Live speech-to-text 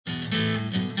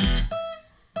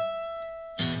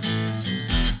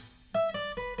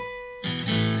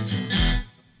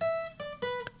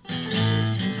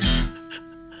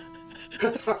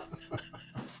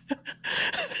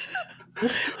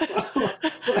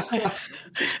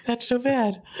That's so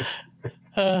bad.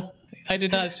 I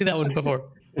did not see that one before.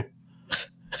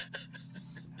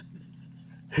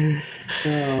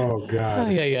 Oh God!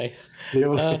 Ay.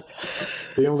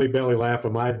 The only belly laugh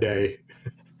of my day.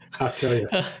 I'll tell you.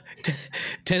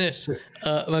 Tennis,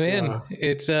 my man.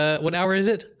 It's what hour is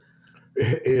it?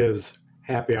 It is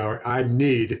happy hour. I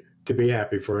need to be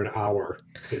happy for an hour.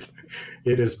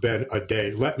 It has been a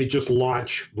day. Let me just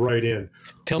launch right in.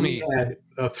 We had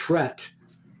a threat,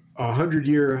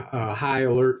 100-year high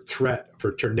alert threat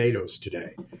for tornadoes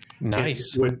today.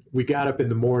 Nice. And when we got up in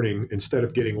the morning, instead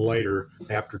of getting lighter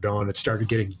after dawn, it started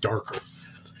getting darker.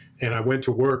 And I went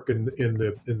to work in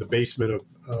the basement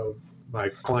of my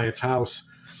client's house.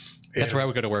 That's where I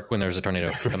would go to work when there was a tornado.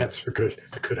 That's a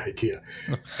good idea.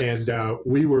 And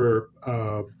we were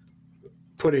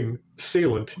putting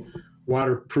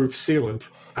waterproof sealant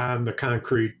on the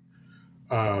concrete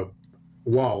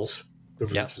walls,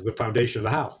 which is the foundation of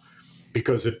the house,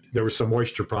 because there were some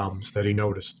moisture problems that he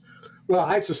noticed. Well,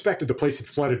 I suspected the place had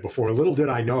flooded before. Little did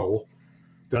I know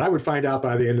that I would find out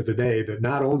by the end of the day that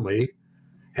not only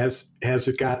has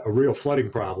it got a real flooding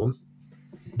problem,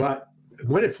 but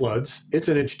when it floods, it's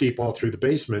an inch deep all through the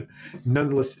basement.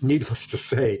 Needless to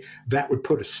say, that would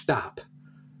put a stop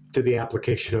to the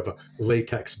application of a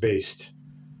latex-based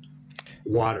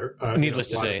water. Needless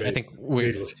to say, I think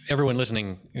everyone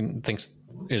listening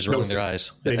is rolling their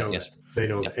eyes. They know that. They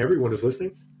know that. Everyone is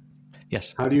listening?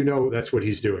 Yes. How do you know that's what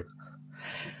he's doing?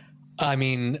 I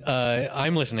mean,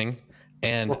 I'm listening,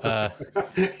 and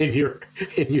in your,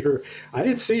 I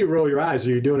didn't see you roll your eyes.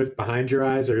 Are you doing it behind your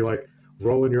eyes? Are you like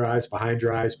rolling your eyes behind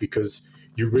your eyes because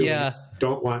you really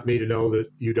don't want me to know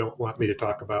that you don't want me to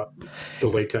talk about the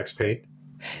latex paint?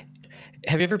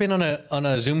 Have you ever been on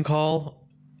a Zoom call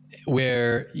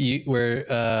where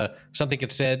something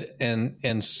gets said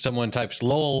and someone types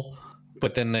 "lol,"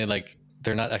 but then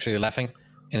they're not actually laughing,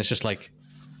 and it's just like,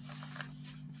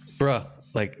 bruh,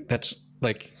 like that's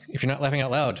like if you're not laughing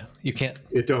out loud, you can't.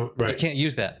 You can't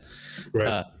use that.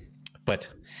 Right. But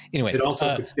anyway, it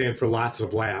also could stand for lots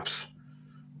of laughs,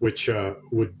 which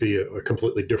would be a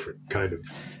completely different kind of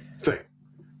thing.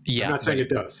 Yeah, I'm not saying it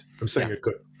does. I'm saying it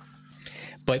could.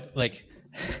 But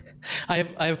I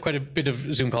have quite a bit of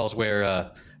Zoom calls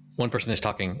where one person is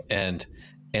talking and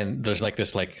there's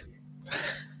this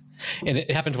and it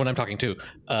happens when I'm talking too.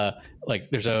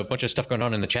 There's a bunch of stuff going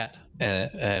on in the chat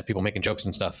and people making jokes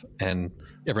and stuff, and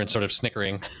everyone's sort of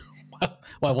snickering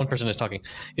while one person is talking.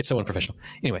 It's so unprofessional.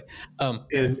 Anyway,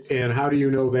 and how do you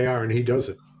know they are and he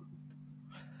doesn't?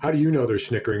 How do you know they're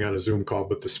snickering on a Zoom call,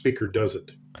 but the speaker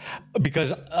doesn't? Because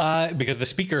the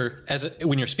speaker,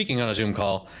 when you're speaking on a Zoom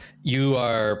call, you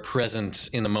are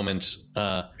present in the moment,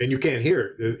 and you can't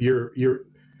hear.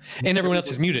 And everyone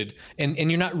else is muted, and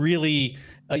you're not really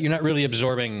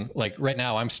absorbing. Like right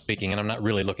now, I'm speaking, and I'm not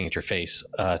really looking at your face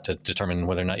to determine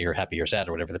whether or not you're happy or sad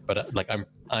or whatever. But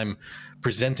I'm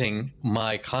presenting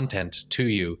my content to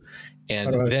you.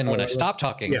 And then when I stop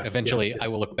talking, eventually I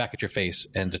will look back at your face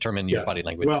and determine your body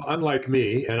language. Well, unlike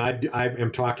me, and I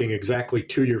am talking exactly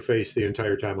to your face the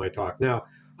entire time I talk. Now,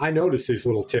 I notice these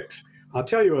little ticks. I'll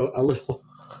tell you a little.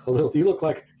 You look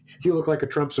like a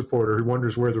Trump supporter who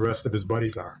wonders where the rest of his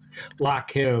buddies are.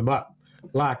 Lock him up.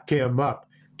 Lock him up.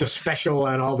 The special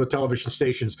on all the television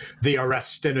stations, the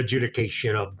arrest and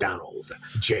adjudication of Donald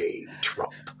J.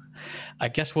 Trump. I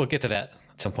guess we'll get to that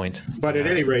at some point. But at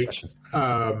any rate,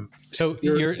 so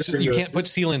you can't put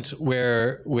sealant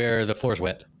where the floor is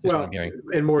wet. Is what I'm hearing.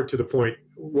 And more to the point,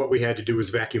 what we had to do was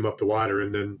vacuum up the water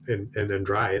and then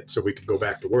dry it so we could go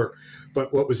back to work.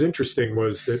 But what was interesting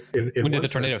was that when did the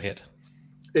tornado hit?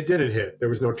 It didn't hit. There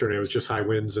was no tornado. It was just high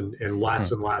winds and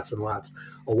lots and lots and lots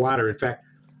of water. In fact,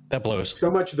 that blows. So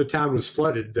much of the town was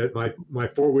flooded that my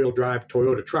four-wheel drive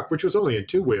Toyota truck, which was only in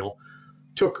two-wheel,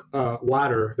 took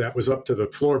water that was up to the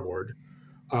floorboard.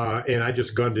 And I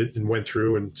just gunned it and went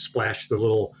through and splashed the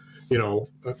little,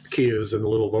 Kias and the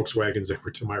little Volkswagens that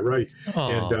were to my right.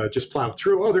 Aww. And just plowed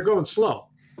through. Oh, they're going slow.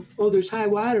 Oh, there's high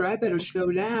water. I better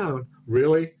slow down.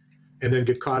 Really? And then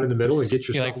get caught in the middle and get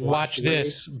yourself You're like, watch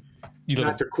this.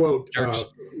 Not to quote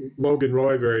Logan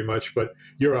Roy very much, but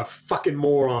you're a fucking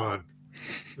moron.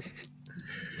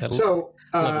 So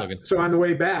on the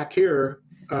way back here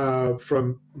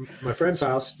from my friend's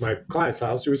house, my client's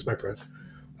house, who was my friend,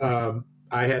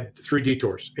 I had 3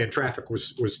 detours and traffic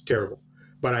was terrible.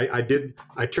 But I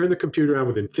turned the computer on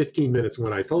within 15 minutes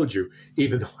when I told you,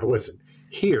 even though I wasn't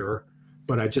here,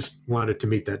 but I just wanted to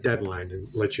meet that deadline and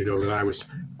let you know that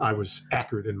I was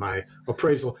accurate in my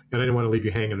appraisal, and I didn't want to leave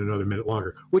you hanging another minute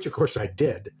longer, which of course I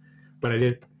did, but I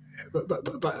didn't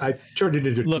but I turned it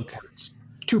into two parts.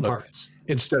 Two parts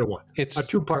instead of one. It's a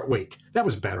 2-part wait. That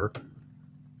was better.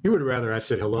 You would rather I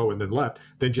said hello and then left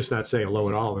than just not say hello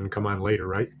at all and come on later,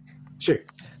 right? Shake.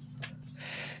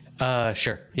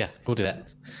 Sure. Yeah, we'll do that.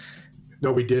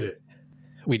 No, we did it.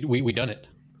 We done it.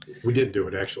 We didn't do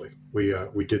it actually. We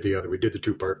did the other. We did the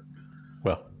 2-part.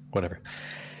 Well, whatever.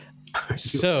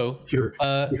 So you're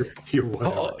whatever.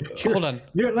 Hold on.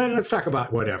 Let's talk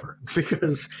about whatever,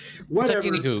 because whatever.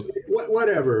 Like anywho.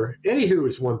 Whatever. Anywho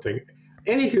is one thing.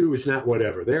 Anywho is not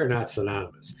whatever. They're not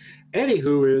synonymous.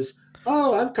 Anywho is,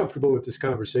 oh, I'm comfortable with this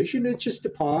conversation. It's just a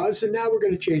pause, and now we're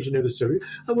going to change another subject.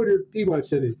 I wonder if he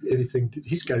wants anything.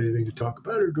 He's got anything to talk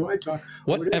about, or do I talk?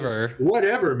 Whatever.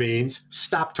 Whatever means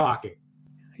stop talking.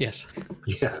 Yes.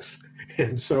 Yes.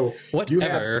 And so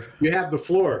whatever. You have the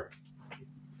floor.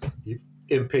 You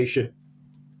impatient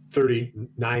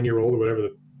 39-year-old or whatever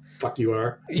the fuck you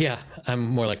are. Yeah, I'm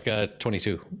more like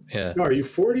 22. Yeah. No, are you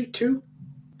 42?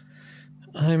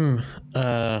 I'm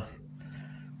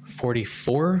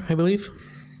 44, I believe.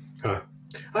 I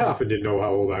often didn't know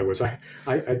how old I was. I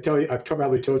tell you, I've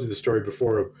probably told you the story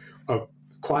before of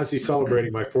quasi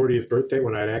celebrating my 40th birthday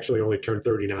when I'd actually only turned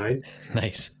 39.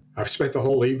 Nice. I've spent the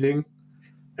whole evening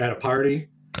at a party,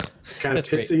 kind of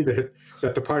pissy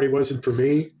that the party wasn't for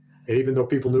me. And even though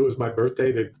people knew it was my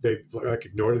birthday, they like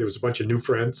ignored it. There was a bunch of new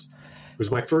friends. It was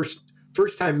my first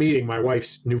time meeting my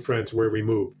wife's new friends where we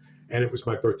moved, and it was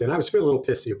my birthday. And I was feeling a little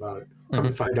pissy about it. Come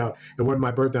to find out, it wasn't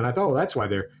my birthday. And I thought, oh, that's why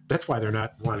they're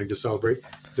not wanting to celebrate.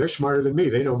 They're smarter than me.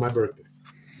 They know my birthday.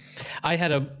 I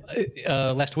had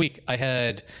last week. I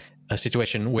had a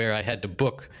situation where I had to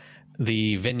book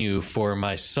the venue for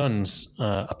my son's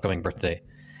upcoming birthday,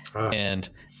 and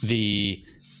the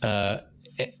guy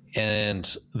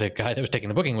that was taking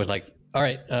the booking was like, "All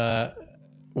right, how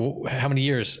many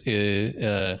years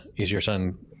is your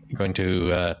son going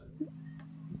to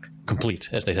complete?"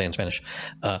 as they say in Spanish.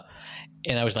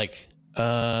 And I was like,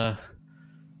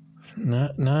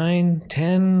 9,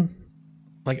 10.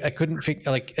 Like I couldn't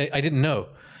figure. Like I didn't know.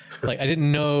 Like I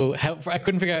didn't know how. I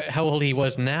couldn't figure out how old he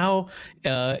was now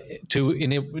to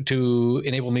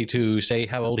enable me to say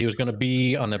how old he was going to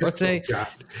be on their birthday. Oh, God.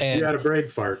 And you had a brain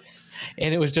fart.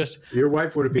 And it was just your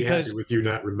wife would have been happy with you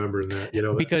not remembering that. You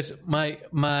know that? Because my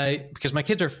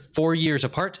kids are 4 years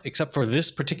apart, except for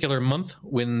this particular month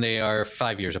when they are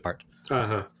 5 years apart.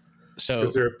 So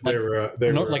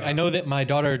like I know that my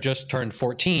daughter just turned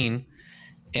 14.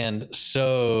 And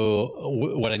so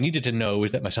what I needed to know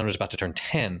was that my son was about to turn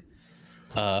 10,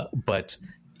 but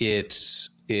it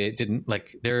didn't,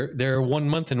 like they're 1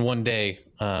 month and 1 day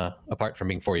apart from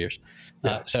being 4 years.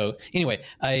 Yeah. So anyway,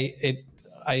 I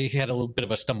had a little bit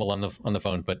of a stumble on the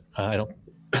phone, but I don't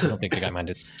think the guy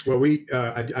minded. Well,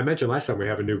 I mentioned last time we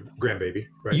have a new grandbaby,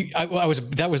 right?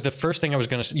 That was the first thing I was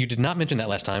going to say. You did not mention that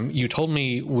last time. You told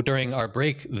me during our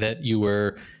break that you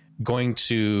were going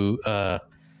to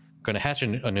hatch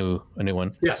a new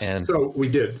one. Yes. And so we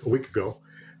did a week ago,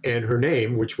 and her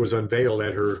name, which was unveiled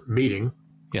at her meeting,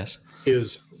 yes,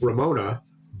 is Ramona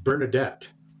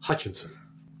Bernadette Hutchinson.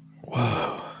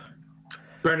 Whoa.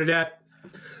 Bernadette.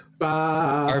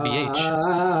 RBH.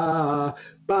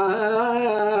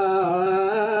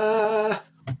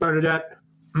 Bernadette.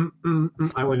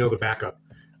 I only know the backup.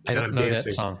 I don't know that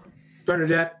song.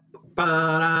 Bernadette.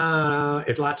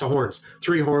 It's lots of horns.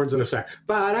 3 horns and a sax.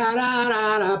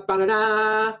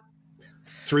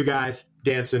 3 guys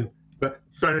dancing.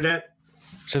 Bernadette.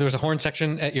 So there was a horn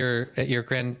section at your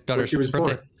granddaughter's birthday?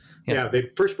 Born. Yeah, they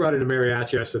first brought in a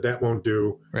mariachi. I said that won't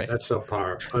do. Right. That's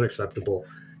subpar, unacceptable.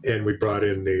 And we brought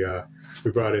in the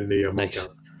Motown. Nice.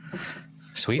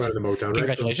 Sweet. Brought in the Motown.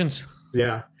 Congratulations. Right?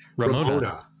 Yeah.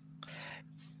 Ramona.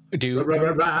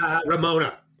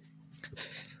 Ramona.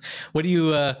 What do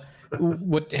you how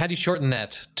do you shorten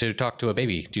that to talk to a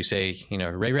baby? Do you say,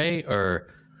 Ray Ray or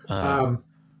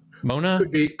Mona?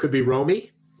 Could be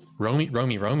Romy.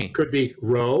 Romy. Could be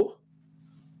Ro.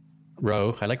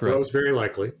 I like Ro. Ro's very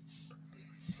likely.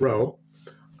 Ro.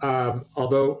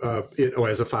 Although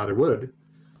as a father would,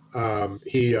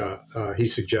 he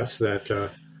suggests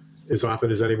that as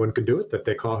often as anyone can do it, that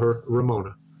they call her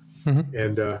Ramona. Mm-hmm.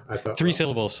 And I thought 3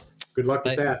 syllables. Good luck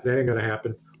with that. That ain't going to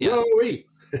happen. Yeah. Roey.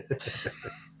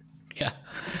 Yeah.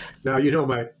 Now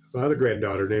my other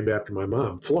granddaughter, named after my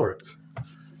mom, Florence,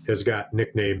 has got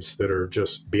nicknames that are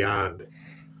just beyond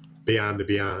the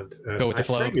beyond. And go with the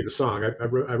flow. I sang you the song. I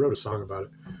wrote a song about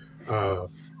it.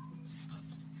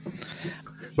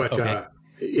 But okay.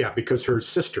 Because her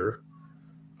sister,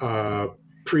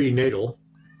 prenatal,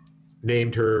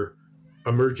 named her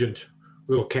emergent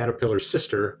little caterpillar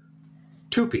sister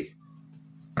Tupi.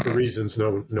 for reasons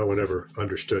no one ever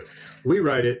understood. We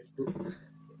write it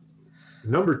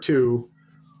number 2,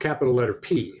 capital letter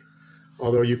P,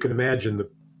 although you can imagine the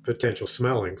potential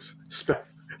spellings,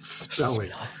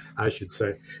 I should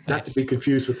say, not to be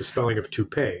confused with the spelling of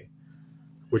toupee,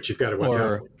 which you've got to watch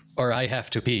out for. Or I have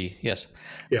to pee, yes.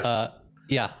 Yes.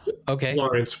 Yeah, okay.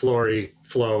 Florence, Flory,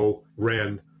 Flo,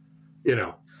 Wren,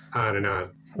 on and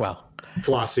on. Wow.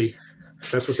 Flossie.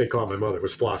 That's what they called my mother,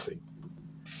 was Flossie.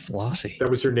 Flossie. That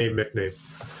was her nickname.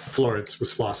 Florence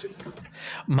was Flossie.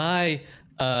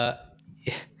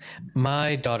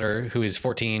 My daughter, who is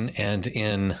 14 and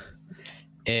in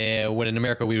what in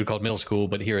America we would call middle school,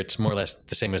 but here it's more or less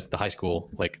the same as the high school.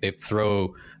 Like they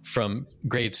throw from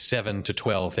grades 7 to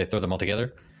 12, they throw them all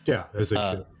together. Yeah, as they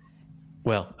should.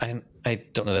 Well, I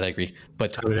don't know that I agree,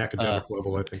 but on an academic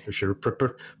level, I think they should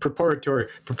preparatory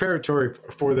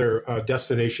for their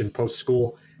destination post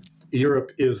school.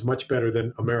 Europe is much better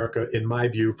than America, in my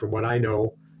view, from what I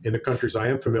know in the countries I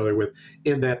am familiar with,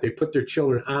 in that they put their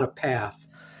children on a path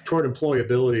toward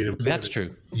employability and employment. That's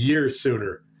true. Years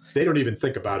sooner. They don't even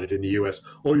think about it in the U.S.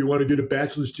 Oh, you want to get a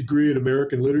bachelor's degree in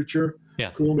American literature? Yeah.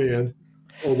 Cool, man.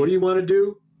 Oh, what do you want to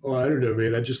do? Oh, I don't know,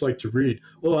 man. I just like to read.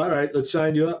 Oh, all right. Let's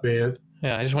sign you up, man.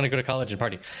 Yeah, I just want to go to college and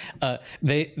party.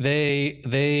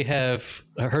 They have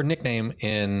her nickname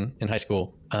in high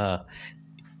school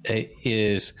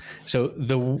is so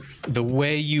the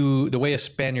way a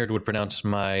Spaniard would pronounce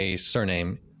my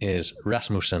surname is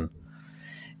Rasmussen,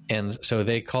 and so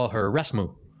they call her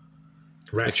Rasmu.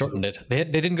 They shortened it. They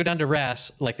didn't go down to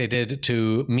Ras like they did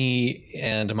to me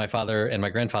and my father and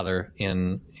my grandfather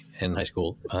in high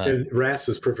school. And Ras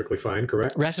is perfectly fine,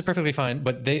 correct? Ras is perfectly fine,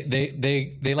 but they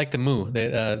like the mu.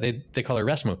 They call her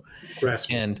Rasmu.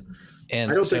 Rasmu. And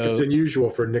I don't think it's unusual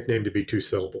for a nickname to be 2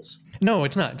 syllables. No,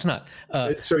 it's not. It's not.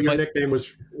 So your nickname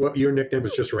was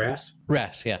just Ras?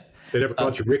 Ras, yeah. They never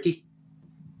called you Ricky?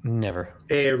 Never.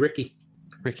 Hey, Ricky.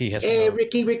 Ricky has. Hey,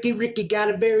 Ricky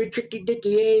got a very tricky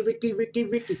dicky. Hey, Ricky.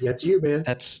 That's you, man.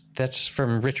 That's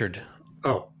from Richard.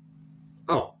 Oh,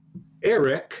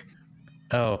 Eric.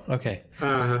 Oh, okay.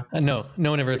 No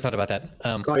one ever thought about that.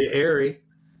 Call you Airy,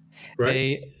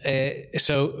 right?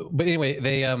 But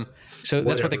anyway, so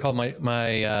that's what they called my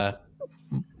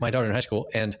daughter in high school.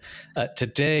 And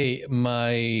today,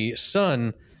 my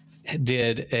son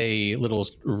did a little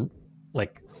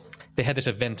they had this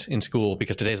event in school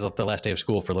because today's the last day of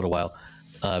school for a little while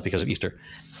because of Easter,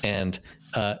 and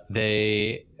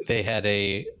they had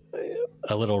a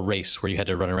little race where you had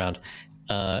to run around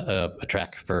a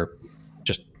track for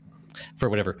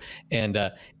whatever, and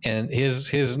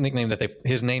his nickname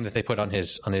his name that they put on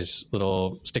his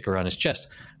little sticker on his chest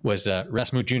was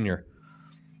Rasmu Jr.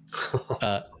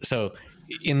 So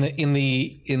in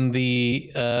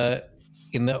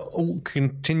the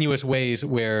continuous ways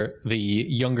where the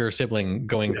younger sibling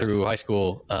going through high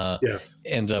school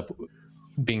ends up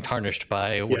being tarnished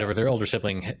by whatever their older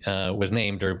sibling was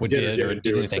named or did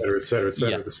anything, et cetera.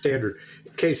 Yeah. The standard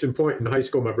case in point in high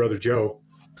school, my brother Jojo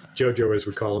as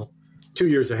we call him, 2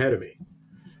 years ahead of me,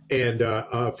 and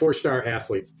 4-star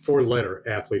athlete, 4-letter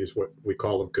athlete is what we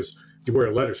call them, because you wear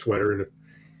a letter sweater, and if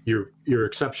you're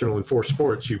exceptional in 4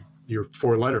 sports, you're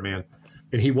 4-letter man,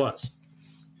 and he was,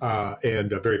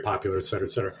 and very popular, et cetera,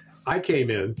 et cetera. I came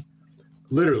in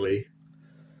literally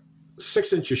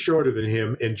 6 inches shorter than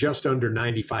him and just under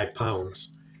 95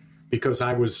 pounds, because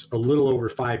I was a little over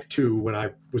 5'2" when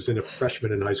I was a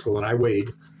freshman in high school, and I weighed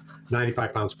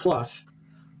 95 pounds plus.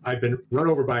 I'd been run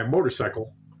over by a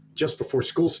motorcycle just before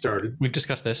school started. We've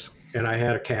discussed this. And I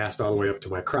had a cast all the way up to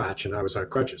my crotch, and I was on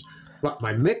crutches. But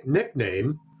my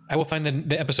nickname... I will find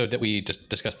the episode that we just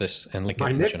discussed this and link it.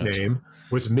 My nickname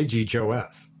was Midgie Joe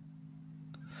S.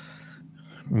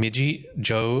 Midgie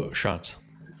Joe Schrantz.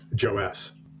 Joe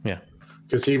S. Yeah.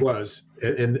 Because he was,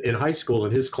 in high school,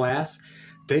 in his class,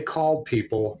 they called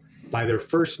people by their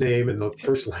first name and the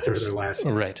first letter of their last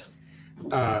name. Right.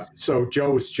 So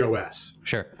Joe was Joe S.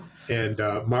 Sure. And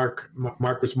Mark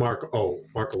was Mark O.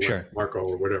 Mark O. Sure. Mark O.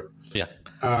 or whatever. Yeah.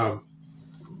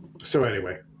 So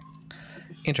anyway.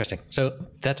 Interesting. So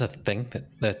that's a thing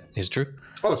that is true.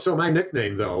 Oh, so my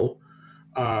nickname though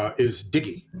is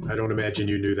Diggy. I don't imagine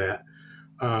you knew that.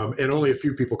 And only a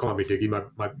few people call me Diggy.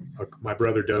 My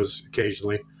brother does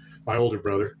occasionally, my older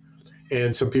brother,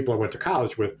 and some people I went to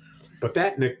college with. But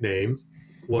that nickname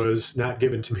was not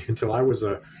given to me until I was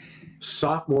a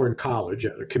sophomore in college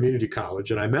at a community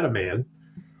college, and I met a man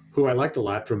who I liked a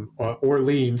lot from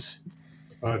Orleans,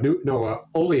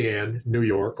 Olean, New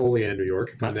York.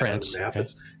 Not France. Okay.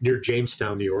 It's near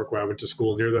Jamestown, New York, where I went to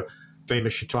school, near the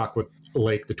famous Chautauqua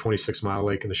Lake, the 26-mile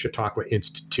lake, and the Chautauqua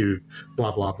Institute,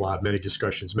 blah, blah, blah. Many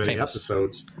discussions, many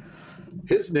episodes.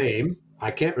 his name,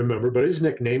 I can't remember, but his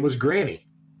nickname was Granny.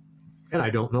 And I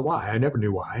don't know why. I never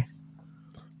knew why.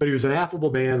 But he was an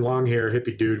affable man, long hair,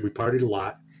 hippie dude. We partied a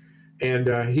lot.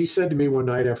 And he said to me one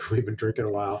night after we'd been drinking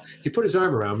a while, he put his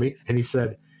arm around me and he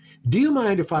said, "Do you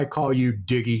mind if I call you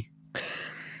Diggy?"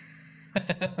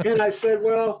 And I said,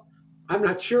 "Well, I'm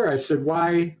not sure." I said,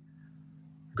 "Why,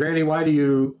 Granny, why do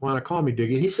you want to call me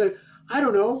Diggy?" And he said, "I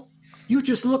don't know. You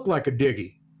just look like a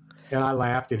Diggy." And I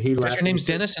laughed and he laughed. Your name's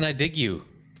Dennis and I dig you.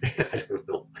 I don't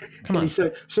know. Come on. He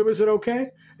said, "So is it okay?"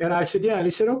 And I said, "Yeah." And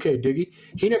he said, "Okay, Diggy."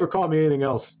 He never called me anything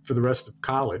else for the rest of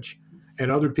college. And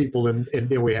other people, and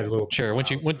we had a little... Sure,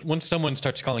 once someone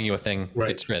starts calling you a thing, right.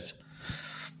 It spreads.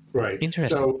 Right.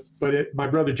 Interesting. So, but my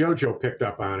brother Jojo picked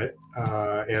up on it,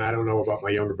 and I don't know about my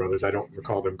younger brothers. I don't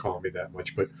recall them calling me that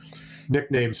much, but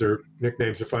nicknames are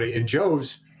funny. In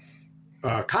Joe's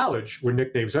college, were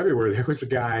nicknames everywhere. There was a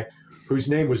guy whose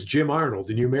name was Jim Arnold,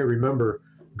 and you may remember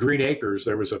Green Acres.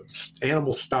 There was an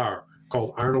animal star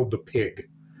called Arnold the Pig,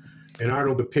 and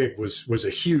Arnold the Pig was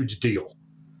a huge deal.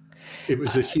 It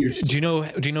was a huge. Do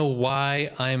you know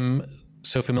why I'm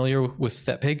so familiar with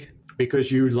that pig?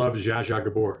 Because you love Zsa Zsa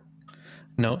Gabor.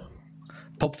 No,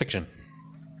 Pulp Fiction.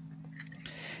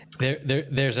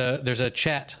 There's a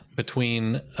chat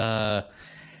between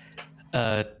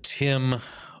Tim,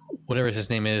 whatever his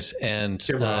name is, and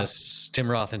Tim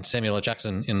Roth and Samuel L.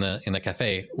 Jackson in the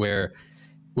cafe where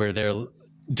they're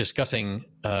discussing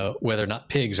whether or not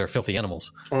pigs are filthy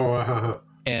animals.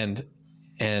 And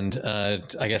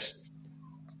I guess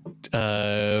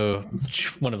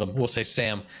one of them, we'll say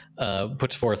Sam,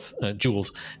 puts forth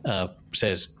Jules,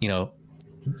 says,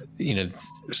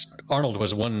 Arnold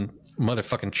was one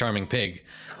motherfucking charming pig.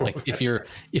 Like if you're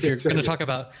going to talk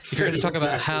about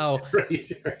how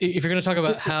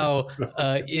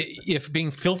if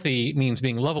being filthy means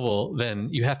being lovable, then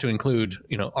you have to include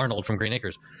Arnold from Green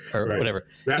Acres or whatever.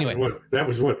 That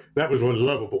was one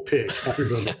lovable pig. I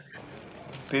remember.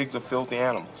 Pigs are filthy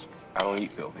animals. I don't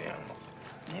eat filthy animals.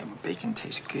 Yeah, but bacon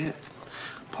tastes good.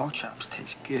 Pork chops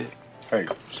taste good. Hey,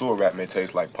 sewer rat may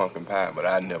taste like pumpkin pie, but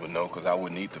I'd never know because I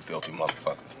wouldn't eat the filthy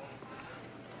motherfuckers.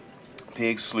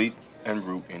 Pigs sleep and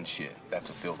root in shit. That's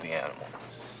a filthy animal.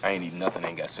 I ain't eat nothing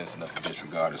ain't got sense enough to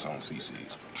disregard its own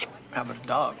feces. How about a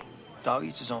dog? Dog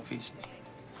eats his own feces.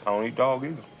 I don't eat dog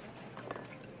either.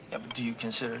 Yeah, but do you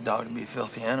consider a dog to be a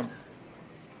filthy animal?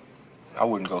 I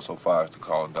wouldn't go so far as to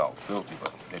call a dog filthy,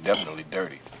 but they're definitely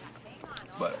dirty.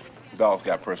 But dogs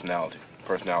got personality.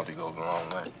 Personality goes a long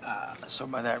way. So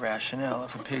by that rationale,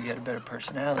 if a pig had a better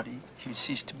personality, he would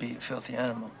cease to be a filthy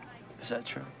animal. Is that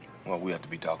true? Well, we have to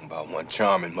be talking about one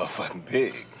charming motherfucking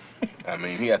pig. I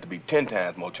mean, he had to be 10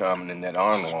 times more charming than that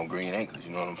Arnold on Green Acres,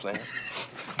 you know what I'm saying?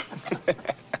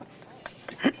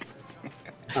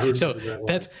 So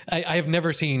that's I have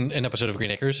never seen an episode of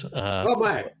Green Acres.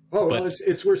 Well,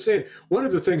 it's worth saying. One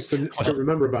of the things to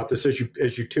remember about this as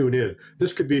you tune in,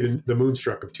 this could be the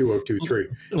Moonstruck of 2023.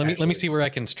 Let me see where I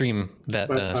can stream that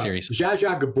series. Zsa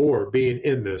Zsa Gabor being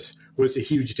in this was a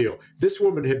huge deal. This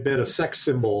woman had been a sex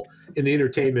symbol in the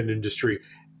entertainment industry,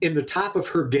 in the top of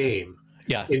her game.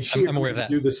 Yeah, and she I'm aware of that.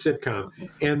 Do the sitcom,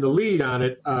 and the lead on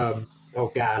it. I'm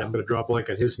going to draw a blank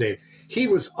on his name. He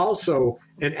was also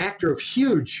an actor of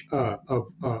huge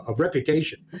of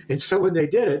reputation, and so when they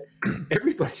did it,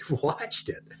 everybody watched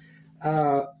it.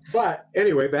 But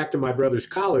anyway, back to my brother's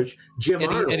college,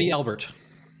 Eddie Albert,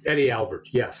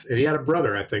 yes, and he had a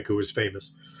brother, I think, who was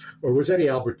famous, or was Eddie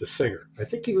Albert the singer? I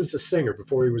think he was a singer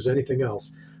before he was anything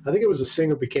else. I think it was a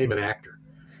singer became an actor.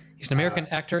 He's an American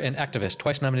actor and activist,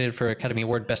 twice nominated for Academy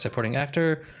Award Best Supporting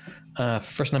Actor,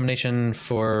 first nomination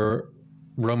for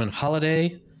Roman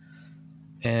Holiday,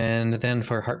 and then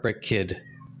for Heartbreak Kid.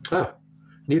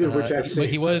 Neither of which I've seen. But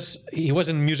he was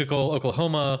in the musical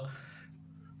Oklahoma,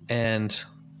 and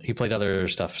he played other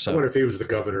stuff. So I wonder if he was the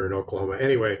governor in Oklahoma.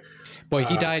 Anyway,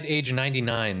 he died age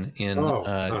 99 in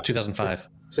 2005.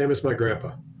 Same as my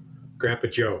Grandpa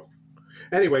Joe.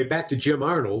 Anyway, back to Jim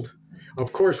Arnold.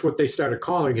 Of course, what they started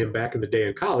calling him back in the day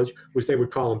in college was they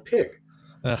would call him Pig,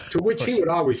 to which he would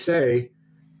always say,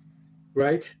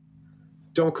 right?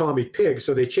 Don't call me Pig.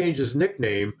 So they changed his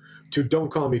nickname to Don't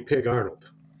Call Me Pig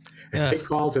Arnold. And they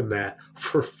called him that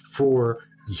for 4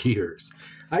 years.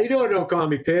 How you doing, Don't Call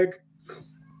Me Pig?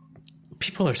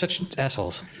 People are such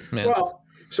assholes, man. Well,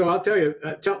 so I'll tell you,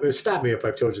 stop me if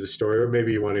I've told you the story, or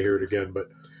maybe you want to hear it again. But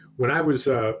when I was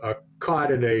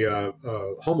caught in a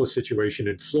homeless situation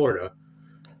in Florida,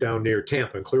 down near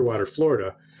Tampa in Clearwater,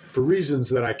 Florida, for reasons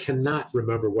that I cannot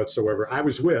remember whatsoever, I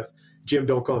was with Jim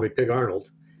Don't Call Me Pig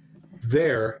Arnold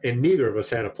there, and neither of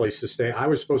us had a place to stay. I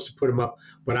was supposed to put him up,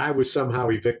 but I was somehow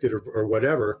evicted or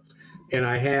whatever, and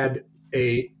I had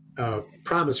a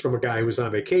promise from a guy who was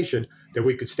on vacation that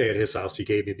we could stay at his house. He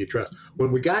gave me the address.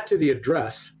 When we got to the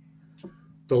address,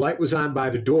 the light was on by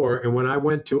the door, and when I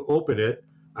went to open it,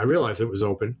 I realized it was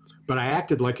open, but I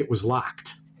acted like it was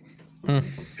locked.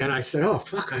 And I said, oh,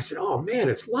 fuck. I said, oh, man,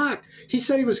 it's locked. He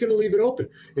said he was going to leave it open.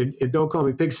 And Don't Call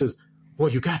Me Pig says, well,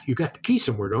 you got the key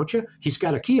somewhere, don't you? He's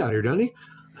got a key out here, doesn't he?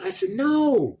 And I said,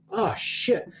 no. Oh,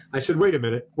 shit. I said, wait a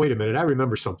minute. I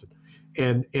remember something.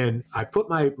 And I put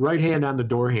my right hand on the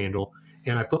door handle,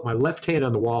 and I put my left hand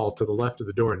on the wall to the left of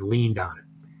the door and leaned on it.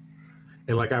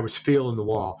 And like I was feeling the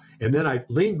wall. And then I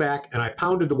leaned back, and I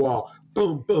pounded the wall,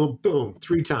 boom, boom, boom,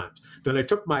 3 times. Then I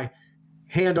took my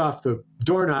hand off the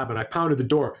doorknob, and I pounded the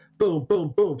door, boom,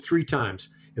 boom, boom, 3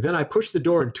 times. And then I pushed the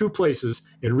door in 2 places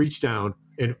and reached down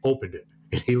and opened it.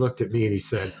 And he looked at me and he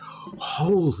said,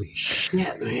 holy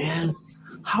shit, man.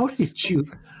 How did you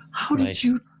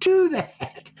do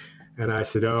that? And I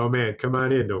said, oh, man, come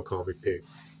on in. Don't call me pig.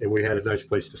 And we had a nice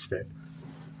place to stay.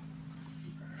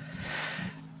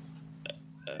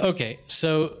 Okay.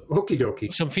 So okie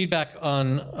dokie. Some feedback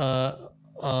on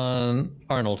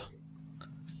Arnold.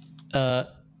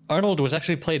 Arnold was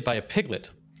actually played by a piglet.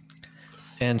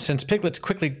 And since piglets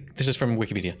quickly, this is from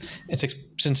Wikipedia, and since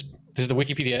this is the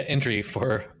Wikipedia entry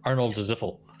for Arnold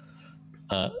Ziffel.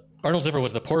 Arnold Ziffel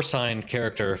was the porcine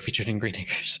character featured in Green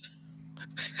Acres.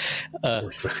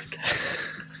 Porcine.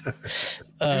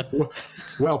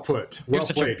 Well put. Well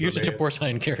played. You're such a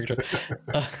porcine character.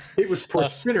 He was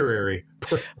porcinary.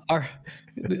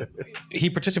 He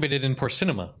participated in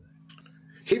Porcinema.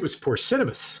 He was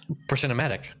porcinimous.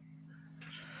 Porcinematic.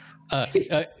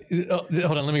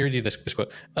 Hold on, let me read you this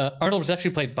quote. Arnold was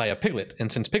actually played by a piglet,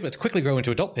 and since piglets quickly grow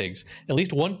into adult pigs, at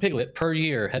least 1 piglet per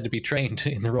year had to be trained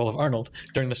in the role of Arnold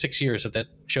during the 6 years that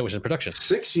show was in production.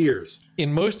 6 years.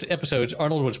 In most episodes,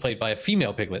 Arnold was played by a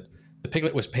female piglet. The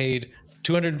piglet was paid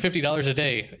 $250 a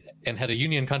day and had a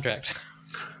union contract.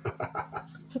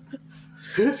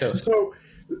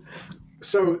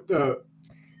 So the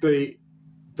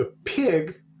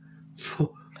pig,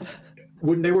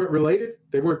 when they weren't related,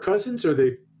 they weren't cousins, or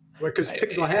they, because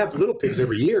pigs will have little pigs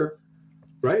every year,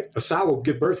 right? A sow will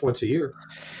give birth once a year.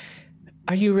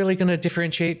 Are you really going to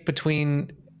differentiate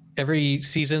between every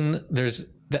season? There's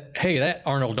that. Hey, that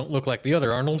Arnold don't look like the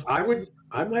other Arnold.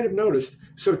 I might have noticed.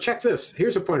 So check this.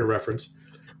 Here's a point of reference.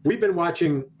 We've been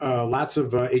watching lots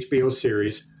of HBO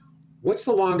series. What's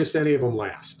the longest any of them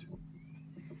last?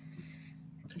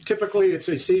 Typically, it's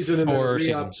a season. 4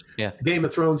 seasons. Yeah. Game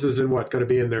of Thrones is in what? Going to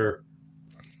be in their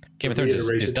Game of Thrones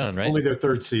is done, right? Only their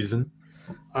 3rd season.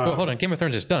 Well, hold on. Game of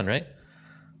Thrones is done, right?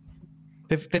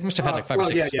 They must have had like 5 or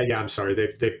 6. Yeah. I'm sorry.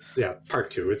 They part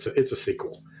 2. It's a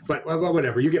sequel. But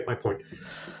whatever. You get my point.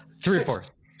 3 or 4.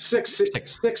 6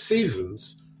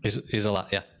 seasons is a lot.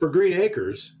 Yeah. For Green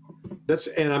Acres.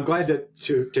 And I'm glad that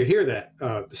to hear that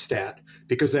stat,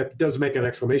 because that does make an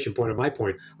exclamation point on my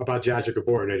point about Jaja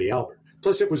Gabor and Eddie Albert.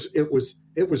 Plus, it was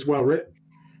well written,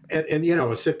 and you know,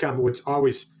 a sitcom was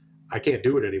always, I can't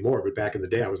do it anymore, but back in the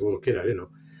day, I was a little kid, I didn't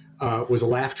know, was a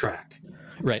laugh track,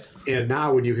 right? And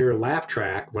now when you hear a laugh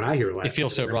track, when I hear a laugh, it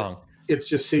feels so wrong. It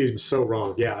just seems so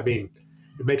wrong. Yeah, I mean,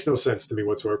 it makes no sense to me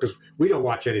whatsoever, because we don't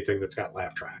watch anything that's got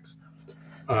laugh tracks.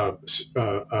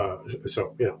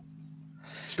 So you know.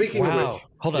 Speaking of which,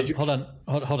 hold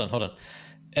on.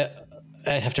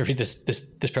 I have to read this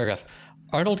paragraph.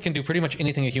 Arnold can do pretty much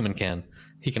anything a human can.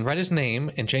 He can write his name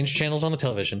and change channels on the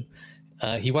television.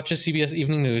 He watches CBS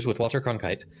Evening News with Walter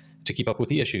Cronkite to keep up with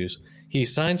the issues. He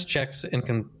signs checks and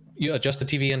can adjust the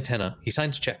TV antenna. He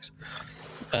signs checks.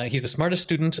 He's the smartest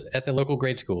student at the local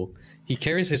grade school. He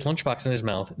carries his lunchbox in his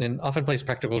mouth and often plays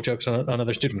practical jokes on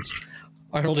other students.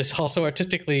 Arnold is also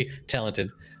artistically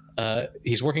talented.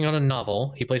 He's working on a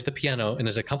novel. He plays the piano and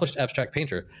is an accomplished abstract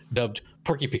painter dubbed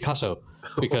Porky Picasso,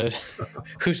 because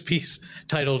whose piece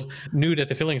titled Nude at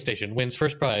the Filling Station wins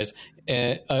first prize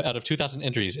out of 2,000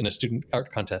 entries in a student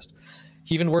art contest.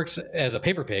 He even works as a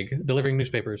paper pig, delivering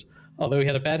newspapers, although he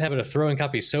had a bad habit of throwing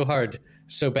copies so hard,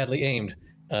 so badly aimed,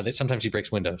 that sometimes he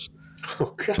breaks windows.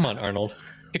 Oh, God. Come on, Arnold.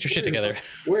 Get your shit together.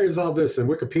 Where is all this? In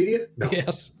Wikipedia? No.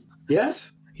 Yes.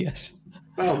 Yes? Yes.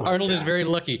 Oh, Arnold is very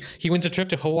lucky. He wins a trip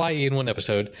to Hawaii in one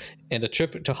episode and a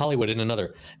trip to Hollywood in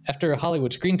another. After a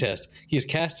Hollywood screen test, he is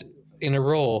cast in a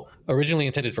role originally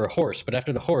intended for a horse, but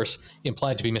after the horse,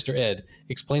 implied to be Mr. Ed,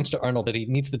 explains to Arnold that he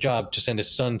needs the job to send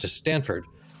his son to Stanford.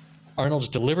 Arnold's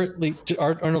deliberately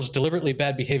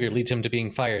bad behavior leads him to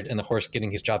being fired and the horse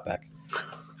getting his job back.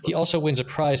 He also wins a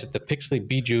prize at the Pixley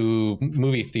Bijou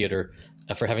movie theater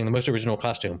for having the most original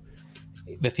costume.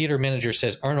 The theater manager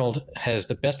says Arnold has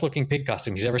the best looking pig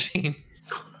costume he's ever seen.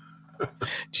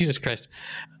 Jesus Christ.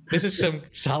 This is some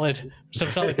solid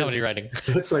comedy writing.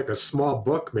 That's like a small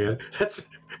book, man. That's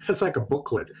like a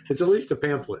booklet. It's at least a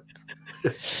pamphlet.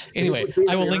 Anyway,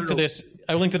 I will link to this.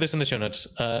 I will link to this in the show notes.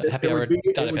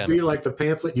 Happyhour.fm. It would be like the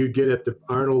pamphlet you'd get at the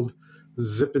Arnold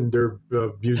Zippinder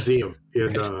Museum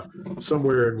in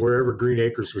somewhere in wherever Green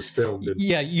Acres was filmed.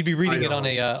 Yeah, you'd be reading it on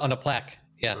a plaque.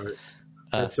 Yeah, right.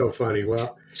 That's so funny.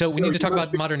 Well, so we need to talk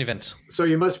about modern events. So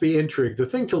you must be intrigued. The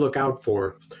thing to look out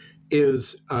for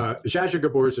is Zsa Zsa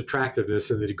Gabor's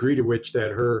attractiveness and the degree to which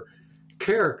that her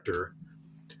character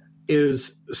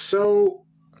is so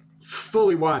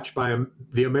fully watched by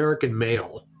the American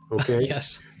male, okay?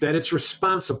 Yes. That it's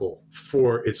responsible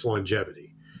for its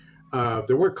longevity.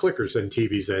 There weren't clickers in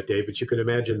TVs that day, but you can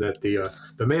imagine that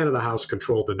the man of the house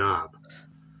controlled the knob.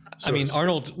 So I mean,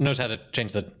 Arnold knows how to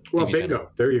change the well, TV bingo.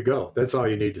 channel. There you go. That's all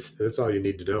you need to. That's all you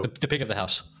need to know. The pick of the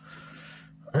house.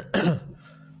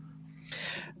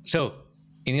 So,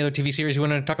 any other TV series you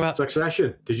want to talk about?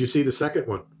 Succession. Did you see the second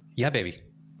one? Yeah, baby.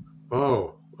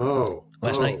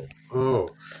 Last night.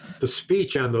 The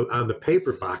speech on the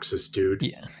paper boxes,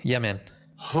 dude. Yeah, man.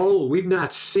 Oh, we've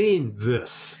not seen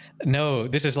this. No,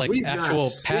 this is like We've actual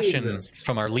not seen passion this.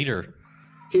 from our leader.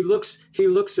 He looks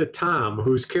at Tom,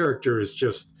 whose character is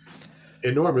just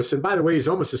enormous. And by the way, he's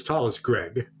almost as tall as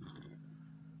Greg.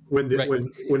 When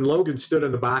Logan stood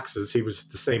in the boxes, he was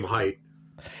the same height.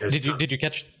 Did you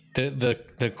catch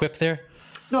the quip there?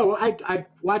 No, I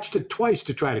watched it twice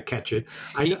to try to catch it.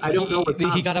 I don't know what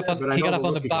Tom he got up said, on but he got up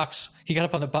on the box. He got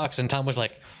up on the box, and Tom was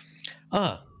like,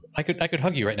 I could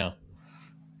hug you right now."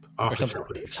 Or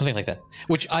something like that,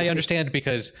 which I understand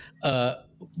because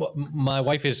my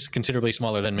wife is considerably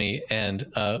smaller than me, and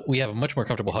we have much more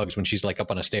comfortable hugs when she's like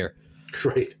up on a stair,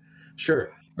 Right?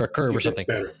 Sure. or a curve, or something.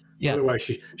 Better. Yeah. Otherwise,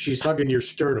 she's hugging your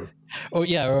sternum. Oh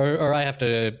yeah, or I have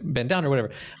to bend down or whatever.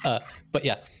 But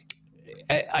yeah,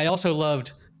 I also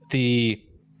loved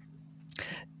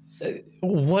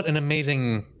what an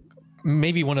amazing,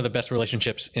 maybe one of the best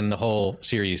relationships in the whole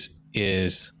series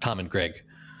is Tom and Greg.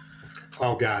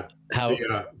 Oh God! How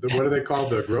what are they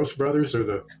called? The Gross Brothers or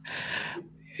the?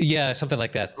 Yeah, something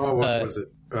like that. Oh, what was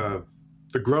it?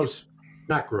 The gross,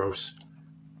 not gross,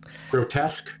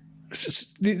 grotesque,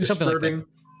 something disturbing. like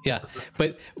that. Yeah,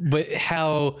 but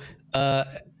how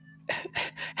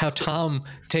Tom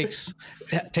takes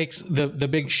the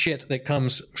big shit that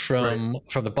comes from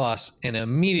the boss and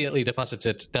immediately deposits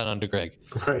it down onto Greg.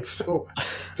 Right. So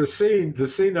the scene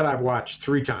that I've watched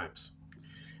 3 times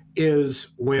is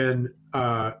when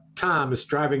Tom is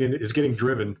driving and is getting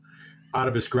driven out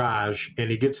of his garage,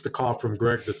 and he gets the call from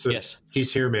Greg that says, Yes.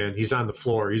 He's here, man. He's on the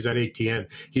floor. He's at ATN.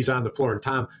 He's on the floor. And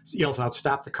Tom yells out,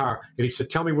 "Stop the car." And he said,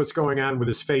 "Tell me what's going on with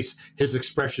his face, his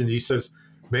expressions." He says,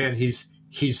 "Man, he's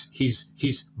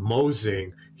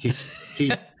moseying. He's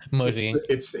Moseying.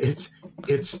 It's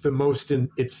the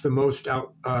most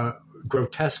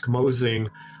grotesque moseying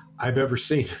I've ever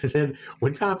seen." And then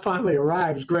when Tom finally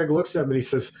arrives, Greg looks at him and he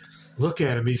says, "Look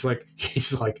at him. He's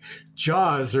like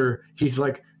Jaws," or he's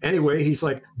like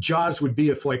Jaws would be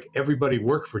if like everybody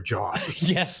worked for Jaws.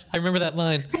 Yes, I remember that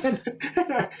line.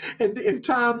 And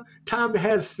Tom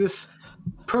has this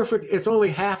perfect. It's only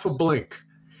half a blink.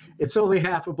 It's only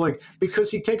half a blink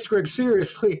because he takes Greg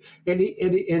seriously, and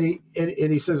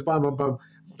he says, "Bum bum bum,"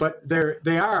 but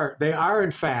they are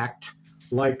in fact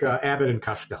like Abbott and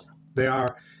Costello. They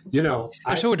are,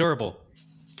 They're so adorable.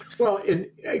 Well, and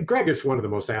Greg is one of the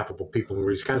most affable people where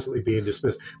he's constantly being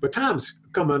dismissed. But Tom's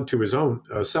come unto his own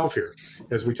self here,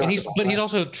 as we talked about. But he's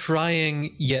also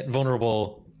trying yet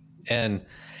vulnerable, and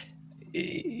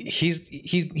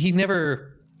he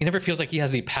never feels like he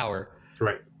has any power.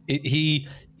 Right.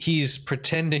 He's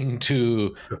pretending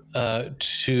to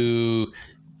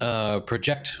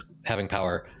project having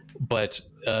power, but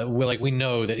we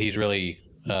know that he's really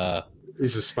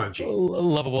he's a spongy,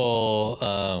 lovable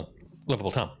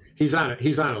Tom. He's on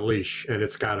a leash, and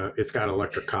it's got an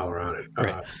electric collar on it,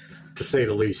 right. To say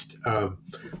the least.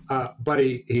 But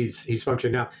he's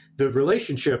functioning now. The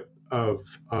relationship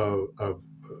of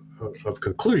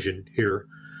conclusion here,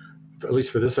 at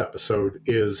least for this episode,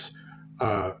 is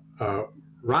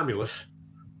Romulus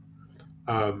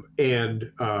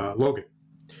and Logan.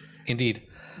 Indeed.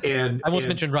 And I almost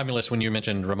mentioned Romulus when you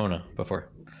mentioned Ramona before.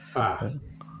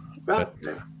 Right.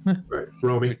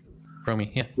 Romy,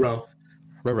 yeah. Ro.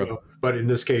 But in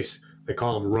this case, they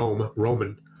call him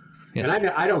Roman. Yes. And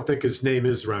I don't think his name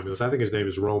is Romulus. I think his name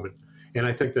is Roman. And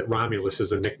I think that Romulus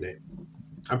is a nickname.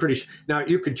 I'm pretty sure. Now,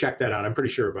 you can check that out. I'm pretty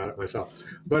sure about it myself.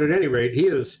 But at any rate,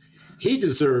 he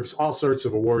deserves all sorts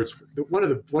of awards. One of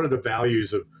the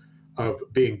values of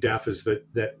being deaf is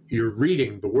that you're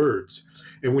reading the words.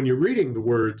 And when you're reading the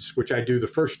words, which I do the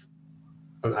first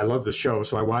I love the show,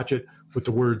 so I watch it with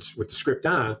the script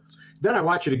on. Then I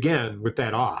watch it again with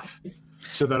that off,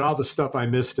 so that all the stuff I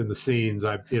missed in the scenes,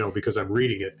 because I'm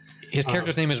reading it. His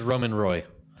character's name is Roman Roy.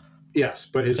 Yes,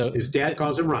 but his dad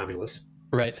calls him Romulus.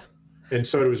 Right. And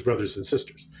so do his brothers and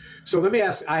sisters. So let me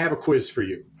ask, I have a quiz for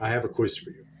you.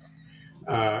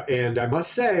 And I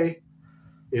must say,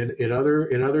 in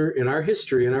our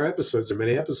history, in our episodes, there are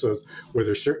many episodes where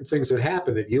there's certain things that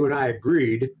happen that you and I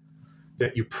agreed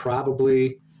that you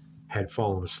probably had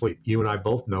fallen asleep. You and I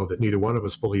both know that neither one of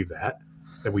us believe that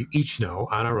we each know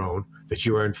on our own that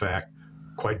you are, in fact,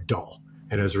 quite dull.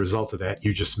 And as a result of that,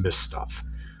 you just miss stuff.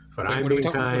 But I'm being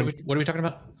kind. What are we talking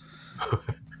about?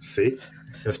 See?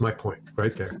 That's my point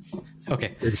right there.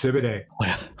 Okay. Exhibit A.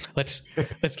 Well, let's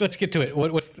get to it.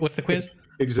 What's the quiz?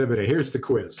 Exhibit A. Here's the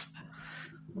quiz.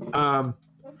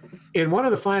 In one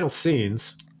of the final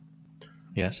scenes,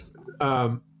 yes.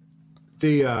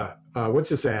 What's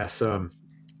his ass?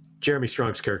 Jeremy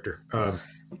Strong's character.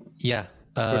 Yeah.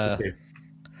 What's his name?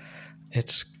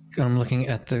 I'm looking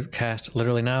at the cast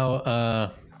literally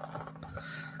now.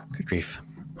 Good grief.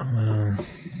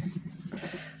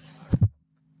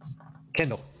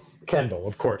 Kendall,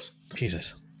 of course.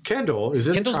 Jesus. Kendall is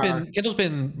in Kendall's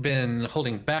been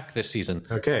holding back this season.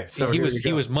 Okay, so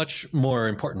he was much more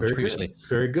important previously. Good.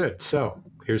 Very good. So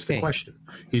here's the question: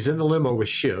 he's in the limo with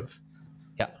Shiv,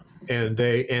 yeah,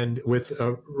 and with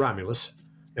Romulus,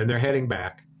 and they're heading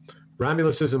back.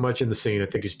 Romulus isn't much in the scene. I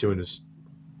think he's doing his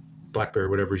BlackBerry,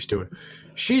 whatever he's doing.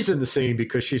 She's in the scene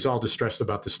because she's all distressed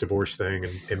about this divorce thing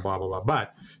and blah blah blah.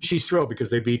 But she's thrilled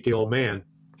because they beat the old man.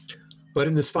 But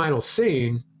in this final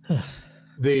scene,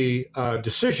 the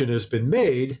decision has been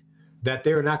made that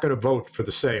they're not going to vote for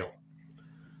the sale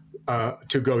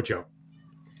to Gojo.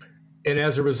 And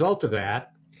as a result of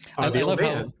that, I love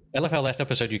how last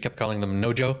episode you kept calling them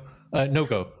No-Go,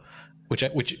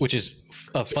 which is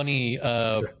a funny,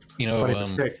 funny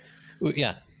mistake.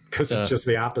 Yeah. Because it's just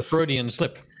the opposite. Freudian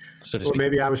slip, so to speak. Well,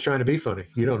 maybe I was trying to be funny.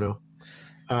 You don't know.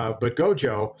 But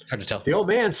Gojo, hard to tell. The old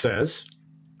man says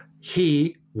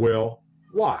he will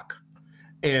walk,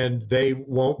 and they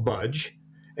won't budge,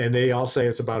 and they all say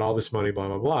it's about all this money, blah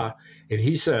blah blah, and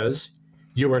he says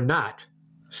you are not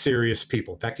serious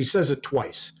people. In fact, he says it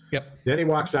twice. Yep. Then he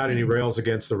walks out and he rails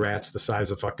against the rats the size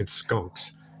of fucking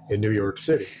skunks in New York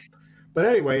City. But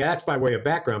anyway, that's by way of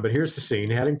background. But here's the scene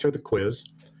heading to the quiz.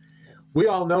 We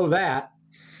all know that,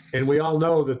 and we all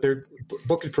know that they're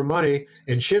booking for money,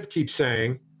 and Shiv keeps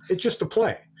saying it's just a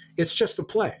play. It's just a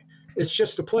play. It's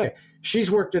just a play.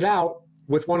 She's worked it out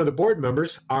with one of the board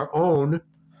members, our own,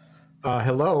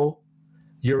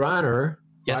 Your Honor,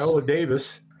 yes. Viola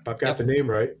Davis. If I've got the name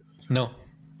right. No,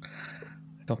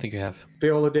 I don't think you have.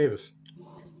 Viola Davis.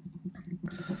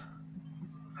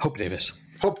 Hope Davis.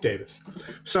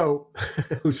 So,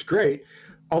 who's great.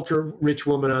 Ultra rich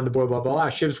woman on the board, blah, blah, blah.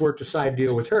 Shiv's worked a side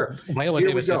deal with her. Viola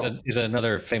Davis is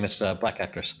another famous black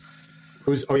actress.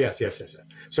 Yes.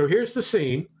 So here's the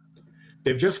scene.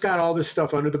 They've just got all this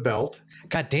stuff under the belt.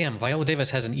 God damn, Viola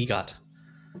Davis has an EGOT.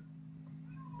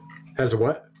 Has a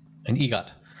what? An EGOT.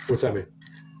 What's that mean?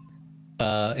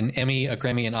 An Emmy, a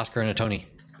Grammy, an Oscar, and a Tony.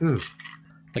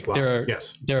 Like wow.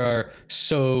 There are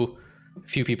so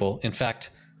few people. In fact,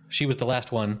 she was the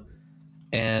last one,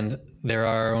 and there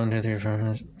are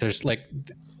there's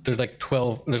like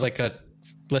 12. There's like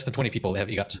less than 20 people that have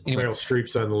EGOTs. Anyway. Meryl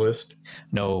Streep's on the list.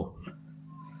 No.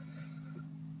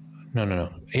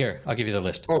 Here, I'll give you the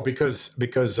list. Oh, because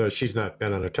she's not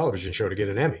been on a television show to get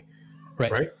an Emmy,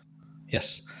 right?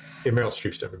 Yes. Yeah, Meryl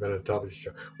Streep's never been on a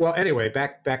television show. Well, anyway,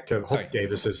 back to Hope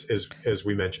Davis as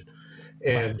we mentioned,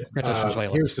 and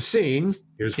here's the scene.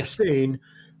 The scene.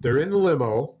 They're in the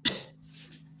limo.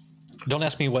 Don't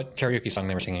ask me what karaoke song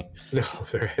they were singing. No,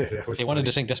 they wanted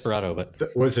to sing Desperado, but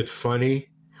was it funny?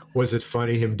 Was it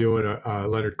funny him doing a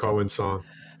Leonard Cohen song?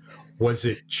 Was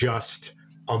it just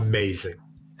amazing?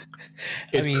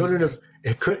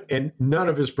 And none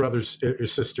of his brothers or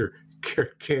sister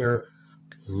care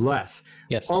less.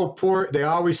 Yes. Oh, poor. They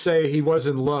always say he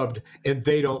wasn't loved, and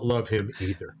they don't love him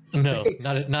either. No,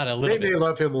 not a little bit. They may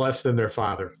love him less than their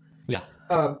father. Yeah.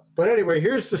 But anyway,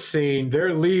 here's the scene.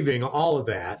 They're leaving all of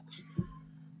that,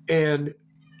 and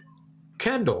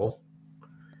Kendall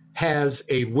has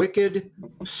a wicked,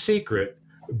 secret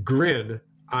grin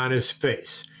on his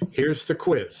face. Here's the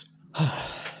quiz.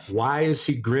 Why is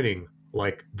he grinning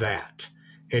like that?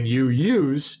 And you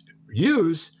use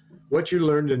what you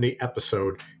learned in the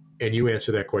episode, and you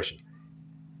answer that question.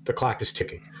 The clock is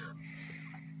ticking.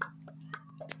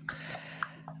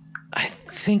 I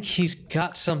think he's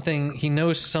got something. He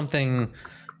knows something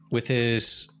with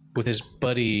his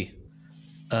buddy.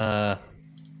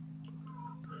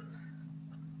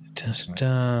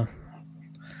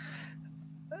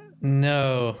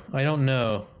 No, I don't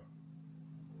know.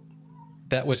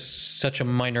 That was such a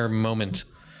minor moment.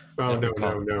 Oh no.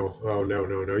 Oh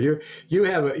no. You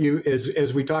have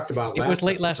as we talked about. It was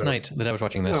late episode, last night that I was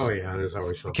watching this. Oh yeah, there's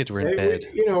always something. Kids were in bed.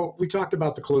 We talked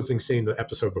about the closing scene, the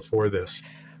episode before this,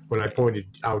 when I pointed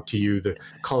out to you the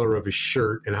color of his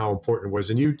shirt and how important it was,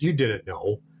 and you didn't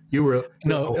know. You were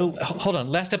hold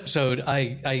on. Last episode,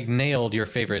 I nailed your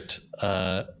favorite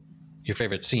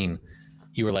scene.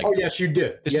 You were like, "Oh yes, you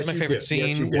did. This is my favorite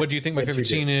scene. Yes, what do you think my favorite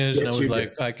scene is?" And I was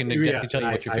like, "I can exactly tell you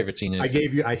what your favorite scene is."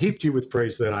 I heaped you with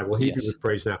praise then. I will heap you with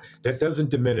praise now. That doesn't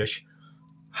diminish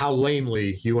how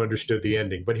lamely you understood the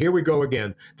ending. But here we go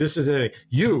again. This is an ending.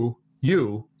 You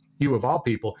of all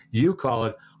people, you call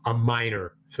it a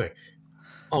minor thing.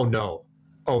 Oh no.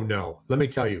 Let me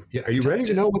tell you. Are you ready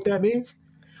to know what that means?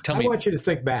 Tell me. I want you to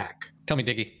think back. Tell me,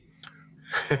 Diggy.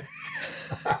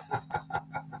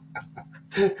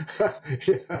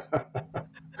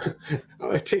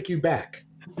 I'll take you back.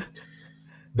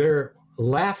 They're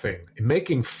laughing and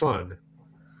making fun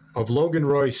of Logan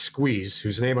Roy's squeeze,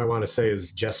 whose name I want to say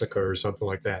is Jessica or something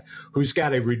like that, who's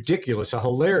got a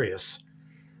hilarious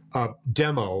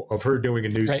demo of her doing a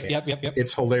newscast. Right. Yep.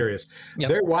 It's hilarious. Yep.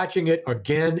 They're watching it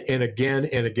again and again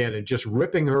and again and just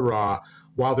ripping her raw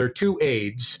while their two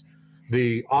aides,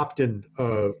 the often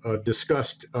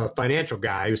discussed financial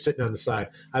guy who's sitting on the side,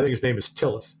 I think his name is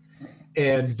Tillis,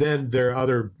 and then their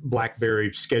other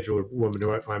BlackBerry scheduler woman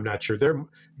who I'm not sure.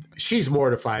 She's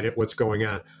mortified at what's going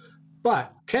on.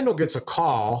 But Kendall gets a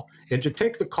call, and to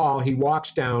take the call, he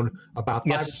walks down about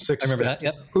 5 or 6 steps. I remember that.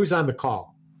 Yep. Who's on the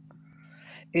call?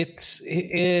 It's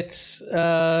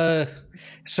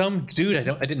some dude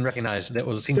I didn't recognize. That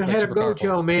was the head of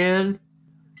Gojo, man.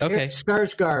 Okay,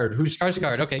 Skarsgård. Who's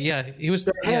Skarsgård? Okay, yeah, he was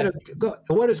the head of.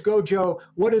 What is Gojo?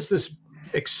 What is this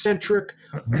eccentric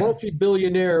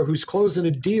multi-billionaire who's closing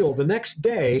a deal the next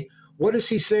day? What does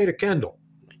he say to Kendall?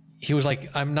 He was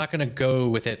like, "I'm not going to go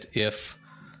with it if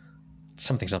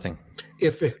something.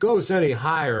 If it goes any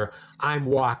higher, I'm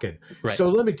walking." Right. So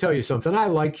let me tell you something. I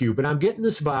like you, but I'm getting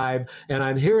this vibe and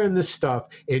I'm hearing this stuff,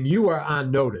 and you are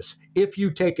on notice. If you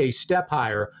take a step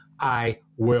higher, I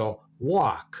will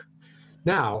walk.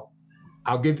 Now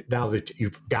that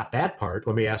you've got that part,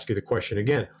 let me ask you the question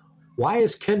again. Why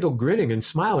is Kendall grinning and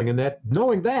smiling? And that,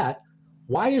 knowing that,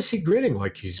 why is he grinning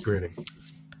like he's grinning?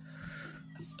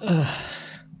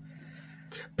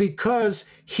 Because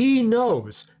he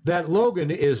knows that Logan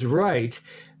is right,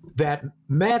 that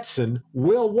Mattson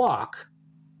will walk,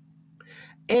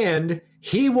 and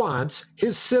he wants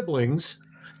his siblings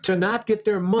to not get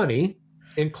their money,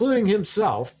 including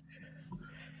himself,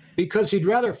 because he'd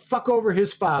rather fuck over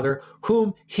his father,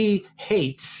 whom he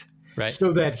hates, right,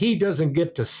 so that he doesn't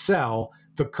get to sell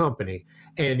the company.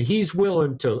 And he's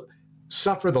willing to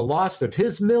suffer the loss of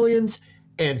his millions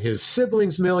and his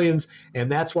siblings' millions,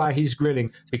 and that's why he's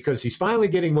grinning, because he's finally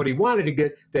getting what he wanted to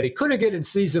get that he couldn't get in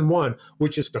season 1,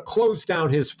 which is to close down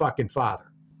his fucking father.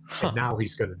 And now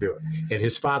he's going to do it. And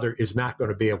his father is not going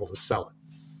to be able to sell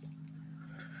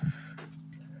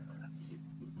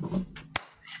it.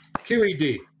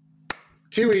 QED.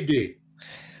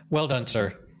 Well done,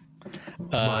 sir.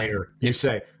 Minor. You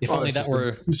say. If only that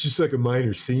were... It's just like a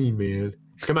minor scene, man.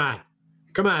 Come on,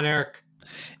 Eric.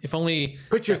 If only...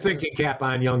 Put your thinking cap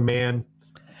on, young man.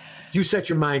 You set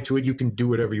your mind to it. You can do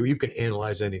whatever you can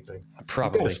analyze anything.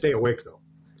 Probably. You got to stay awake, though.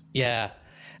 Yeah.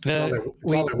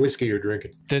 It's all that whiskey you're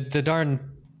drinking. The darn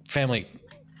family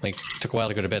took a while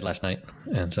to go to bed last night,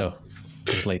 and so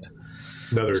it was late.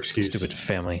 Another excuse. Stupid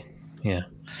family. Yeah.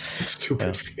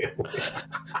 Stupid family.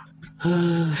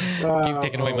 Keep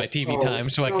taking away my TV time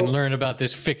so I can learn about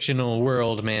this fictional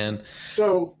world, man.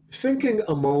 So, thinking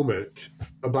a moment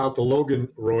about the Logan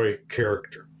Roy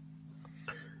character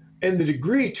and the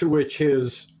degree to which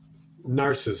his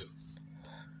narcissism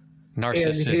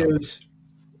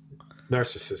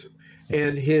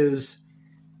and his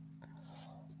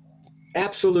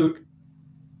absolute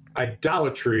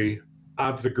idolatry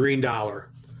of the green dollar,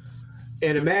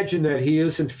 and imagine that he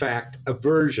is in fact a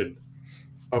version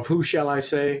of, who shall I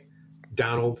say,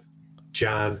 Donald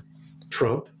John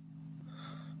Trump,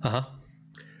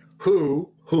 whom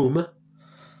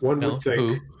one would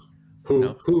think, who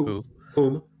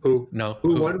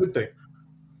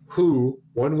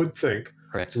one would think,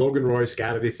 correct, Logan Roy's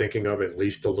got to be thinking of at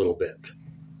least a little bit.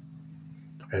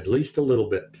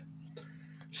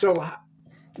 So,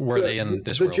 were they in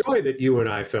this the world? joy that you and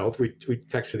I felt, we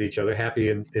texted each other, happy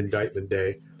indictment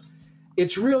day.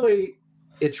 It's really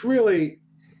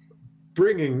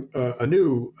bringing a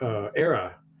new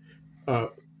era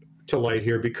to light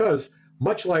here, because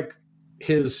much like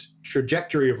his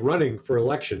trajectory of running for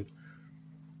election,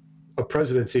 a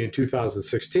presidency in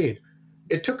 2016,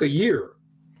 it took a year,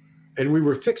 and we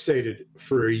were fixated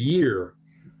for a year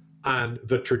on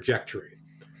the trajectory.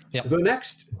 Yep. The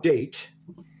next date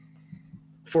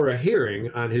for a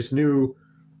hearing on his new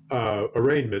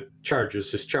arraignment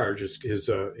charges, his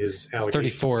allegation,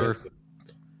 34 charges.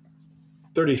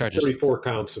 34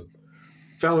 counts of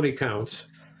felony counts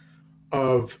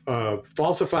of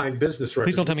falsifying business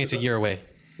records. Please don't tell me it's a year away.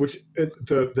 Which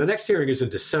the next hearing is in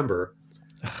December.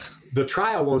 The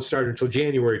trial won't start until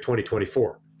January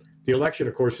 2024. The election,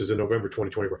 of course, is in November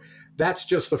 2024. That's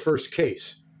just the first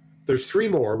case. There's 3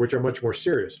 more, which are much more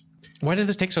serious. Why does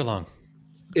this take so long?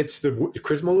 It's the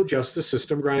criminal justice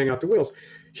system grinding out the wheels.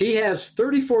 He has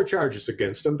 34 charges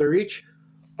against him. They're each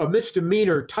a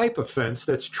misdemeanor type offense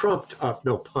that's trumped up.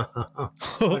 No pun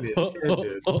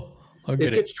intended.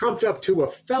 It gets trumped up to a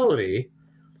felony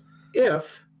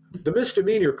if the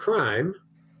misdemeanor crime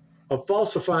of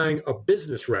falsifying a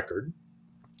business record,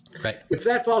 right, if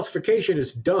that falsification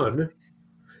is done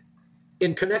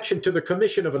in connection to the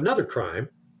commission of another crime,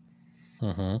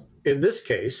 in this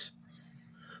case,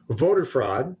 voter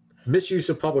fraud, misuse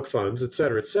of public funds, et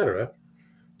cetera,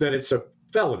 then it's a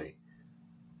felony.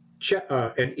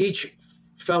 And each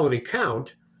felony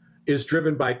count is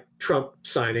driven by Trump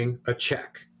signing a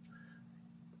check.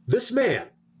 This man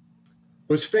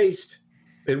was faced,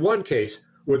 in one case,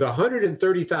 with a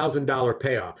 $130,000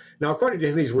 payoff. Now, according to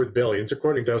him, he's worth billions.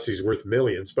 According to us, he's worth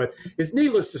millions. But it's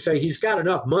needless to say, he's got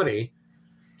enough money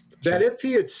that if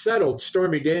he had settled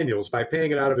Stormy Daniels by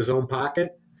paying it out of his own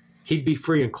pocket, he'd be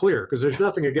free and clear because there's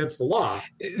nothing against the law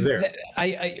there.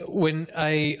 When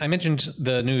I mentioned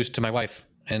the news to my wife,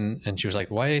 and she was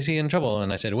like, "Why is he in trouble?"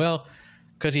 And I said, "Well,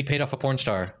 because he paid off a porn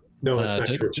star." No, that's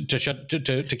not true.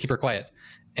 To keep her quiet.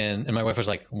 And my wife was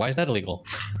like, "Why is that illegal?"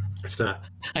 It's not.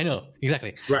 I know,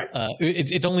 exactly. Right.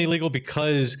 It's only illegal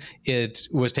because it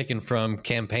was taken from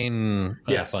campaign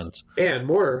funds. And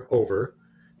moreover,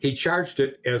 he charged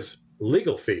it as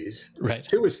legal fees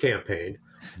to his campaign.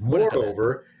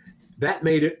 Moreover, that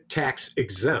made it tax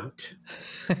exempt,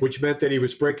 which meant that he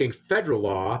was breaking federal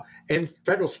law and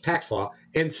federal tax law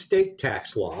and state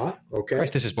tax law. Okay.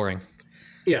 Christ, this is boring.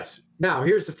 Yes. Now,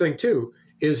 here's the thing, too,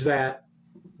 is that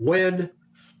when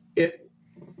it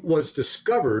was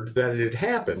discovered that it had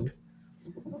happened,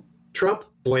 Trump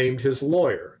blamed his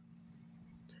lawyer.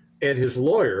 And his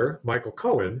lawyer, Michael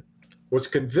Cohen, was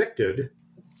convicted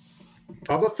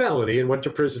of a felony and went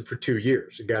to prison for 2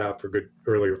 years. He got out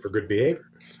earlier for good behavior.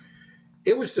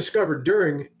 It was discovered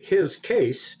during his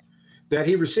case that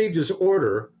he received his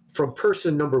order from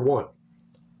person number 1.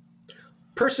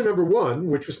 Person number 1,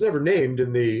 which was never named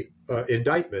in the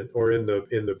indictment or in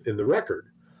the record,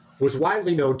 was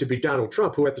widely known to be Donald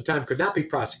Trump, who at the time could not be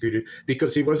prosecuted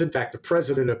because he was in fact the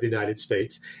president of the United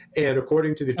States. And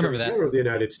according to the Attorney General of the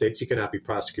United States, he cannot be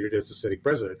prosecuted as the sitting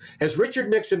president. As Richard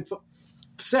Nixon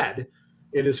said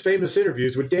in his famous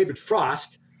interviews with David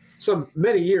Frost,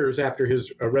 many years after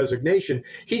his resignation,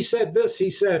 he said this. He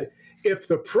said, "If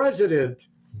the president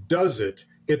does it,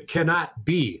 it cannot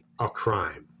be a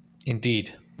crime."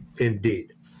 Indeed.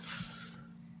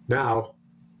 Now,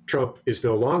 Trump is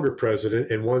no longer president,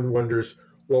 and one wonders,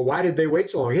 well, why did they wait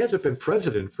so long? He hasn't been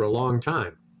president for a long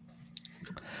time.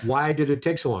 Why did it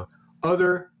take so long?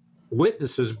 Other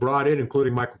witnesses brought in,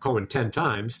 including Michael Cohen 10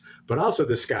 times, but also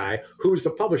this guy who's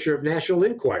the publisher of National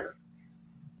Enquirer.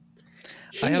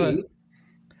 I have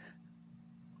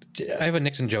a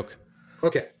Nixon joke.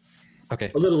 Okay.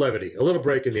 A little levity, a little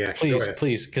break in the action.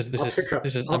 Please, because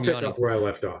I'll pick up where I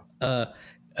left off.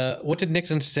 What did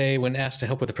Nixon say when asked to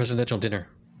help with the presidential dinner?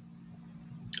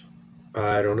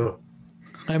 I don't know.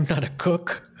 I'm not a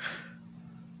cook.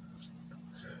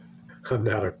 I'm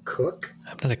not a cook?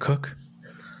 I'm not a cook.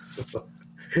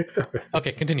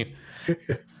 Okay, continue.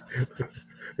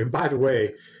 And by the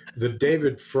way, the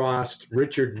David Frost,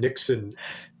 Richard Nixon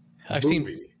I've seen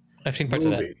parts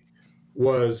of that.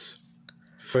 Was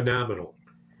phenomenal.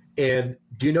 And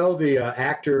do you know the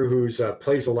actor who's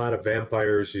plays a lot of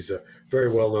vampires? He's a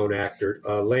very well-known actor,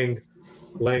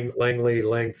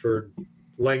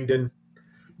 Langdon.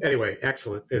 Anyway,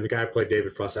 excellent. And the guy who played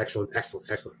David Frost, excellent.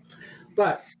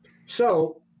 But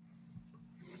so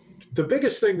the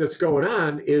biggest thing that's going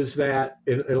on is that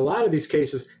in a lot of these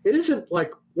cases, it isn't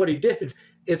like what he did,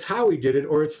 it's how he did it,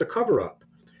 or it's the cover-up.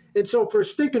 And so for a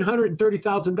stinking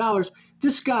 $130,000,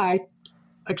 this guy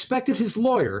expected his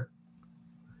lawyer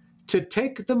to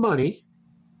take the money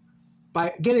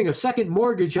by getting a second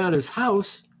mortgage on his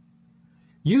house,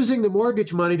 using the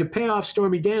mortgage money to pay off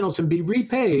Stormy Daniels and be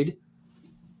repaid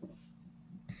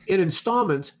in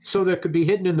installments so that it could be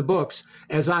hidden in the books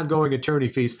as ongoing attorney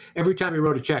fees. Every time he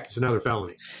wrote a check, it's another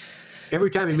felony. Every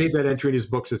time he made that entry in his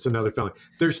books, it's another felony.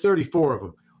 There's 34 of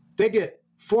them. They get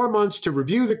 4 months to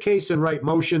review the case and write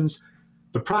motions.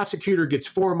 The prosecutor gets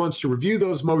 4 months to review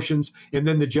those motions, and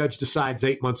then the judge decides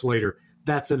 8 months later.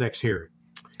 That's the next hearing.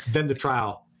 Then the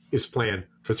trial is planned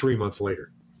for 3 months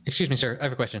later. Excuse me, sir. I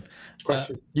have a question.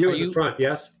 You in the front,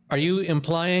 yes? Are you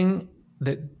implying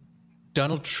that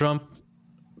Donald Trump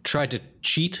tried to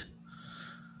cheat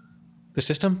the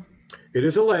system? It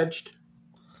is alleged.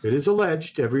 It is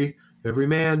alleged. Every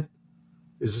man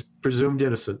is presumed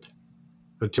innocent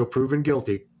until proven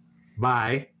guilty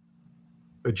by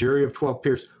a jury of 12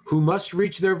 peers who must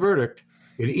reach their verdict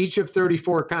in each of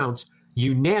 34 counts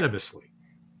unanimously,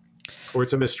 or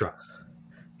it's a mistrial.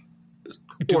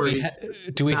 Or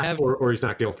he's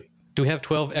not guilty. Do we have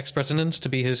 12 ex-presidents to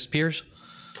be his peers?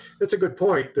 That's a good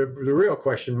point. The real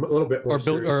question, a little bit more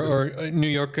or New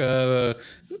York real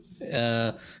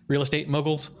estate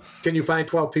moguls. Can you find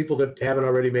 12 people that haven't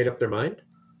already made up their mind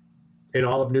in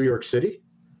all of New York City,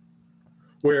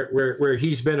 where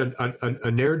he's been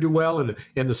a ne'er-do-well,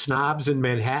 and the snobs in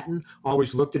Manhattan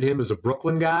always looked at him as a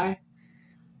Brooklyn guy,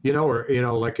 what are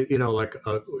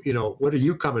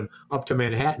you coming up to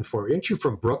Manhattan for? Ain't you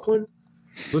from Brooklyn?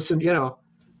 Listen,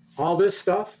 all this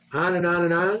stuff, on and on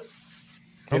and on.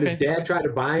 And his dad tried to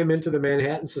buy him into the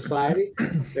Manhattan Society,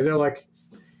 and they're like,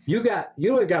 "You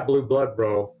ain't got blue blood,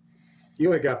 bro.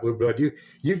 You ain't got blue blood.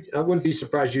 I wouldn't be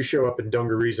surprised you show up in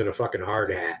dungarees and a fucking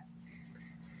hard hat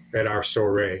at our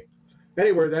soiree."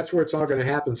 Anyway, that's where it's all going to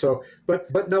happen. So,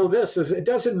 but know this is it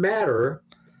doesn't matter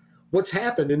what's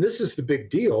happened, and this is the big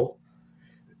deal.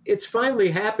 It's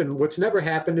finally happened. What's never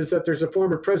happened is that there's a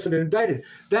former president indicted.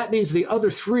 That means the other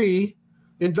 3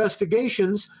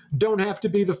 investigations don't have to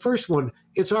be the first one.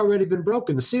 It's already been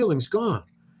broken. The ceiling's gone.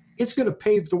 It's going to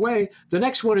pave the way. The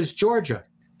next one is Georgia.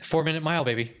 4-minute mile,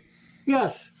 baby.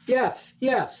 Yes.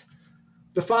 The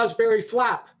Fosbury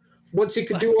flap. Once he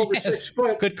could do over 6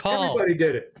 foot, good call. Everybody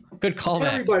did it. Good call.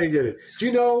 Everybody did it. Do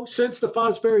you know, since the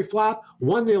Fosbury flap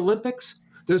won the Olympics,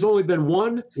 there's only been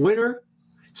one winner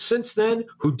since then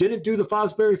who didn't do the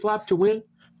Fosbury flap to win?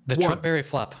 The Trumpberry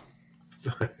flop.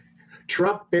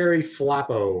 Trumpberry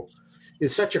flappo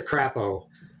is such a crapo.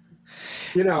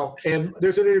 And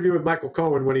there's an interview with Michael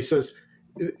Cohen when he says,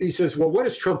 well, what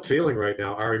is Trump feeling right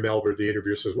now? Ari Melber, the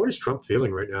interviewer, says, what is Trump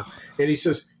feeling right now? And he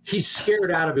says, he's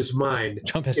scared out of his mind.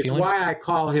 Trump has it's feelings? why I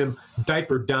call him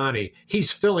Diaper Donnie.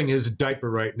 He's filling his diaper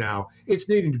right now. It's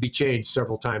needing to be changed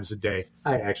several times a day.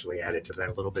 I actually added to that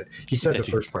a little bit. He said the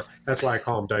first part. That's why I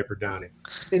call him Diaper Donnie.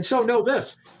 And so know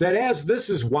this, that as this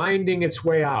is winding its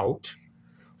way out,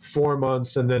 4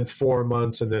 months and then 4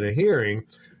 months and then a hearing,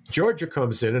 Georgia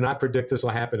comes in, and I predict this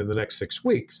will happen in the next 6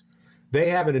 weeks. They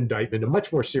have an indictment, a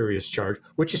much more serious charge,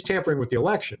 which is tampering with the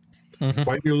election. Mm-hmm.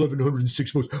 Find me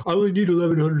 1,106 votes. I only need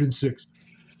 1,106.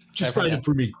 Just find it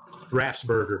for me.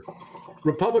 Raffsberger.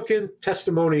 Republican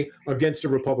testimony against a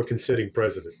Republican sitting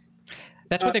president.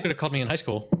 That's what they could have called me in high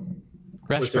school.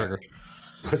 Raffsberger.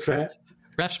 What's that?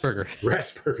 Raffsberger.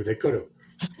 Raffsberger. They could have.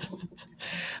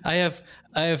 I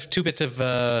have 2 bits of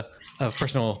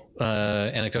personal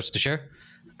anecdotes to share.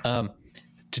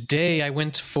 Today I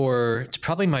went for it's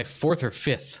probably my 4th or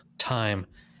 5th time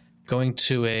going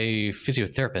to a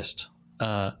physiotherapist.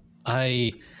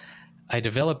 I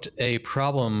developed a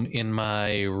problem in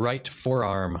my right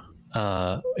forearm.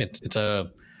 It's a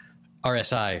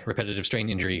RSI, repetitive strain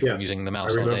injury, from using the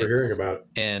mouse all day. I remember hearing about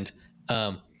it.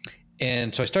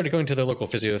 And so I started going to the local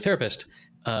physiotherapist,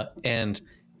 and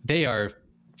they are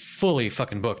fully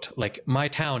fucking booked. Like, my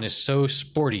town is so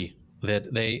sporty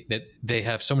that they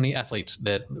have so many athletes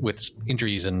that with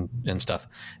injuries and stuff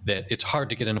that it's hard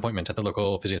to get an appointment at the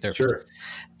local physiotherapist. Sure.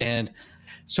 And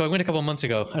so I went a couple of months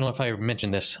ago. I don't know if I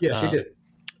mentioned this. Yes, you did.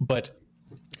 But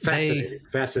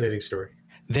fascinating story.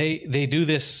 They do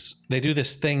this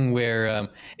thing where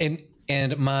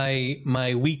and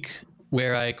my week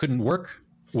where I couldn't work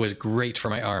was great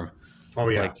for my arm. Oh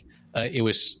yeah. It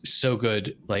was so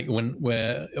good. Like when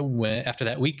after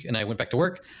that week and I went back to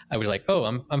work, I was like, oh,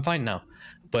 I'm fine now.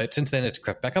 But since then it's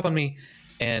crept back up on me.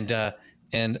 And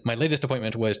my latest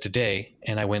appointment was today,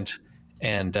 and I went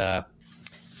and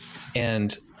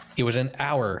it was an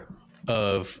hour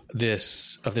of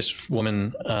this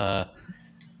woman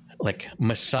like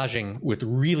massaging with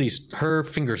really, her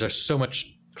fingers are so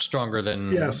much stronger than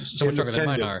than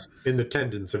mine are. In the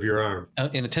tendons of your arm.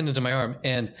 In the tendons of my arm.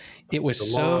 And it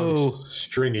was long,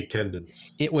 stringy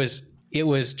tendons. It was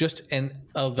just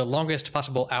the longest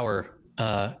possible hour.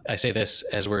 I say this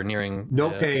as we're nearing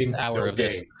no pain, hour no of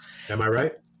this. Am I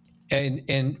right?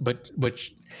 But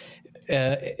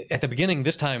at the beginning,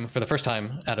 this time for the first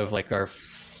time out of like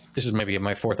this is maybe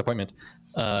my fourth appointment.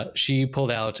 She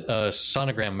pulled out a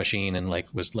sonogram machine and like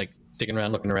was like digging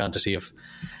around, looking around to see if,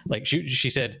 like she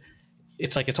said,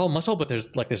 it's like it's all muscle, but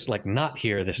there's like this like knot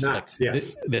here, this knots, like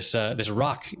yes. this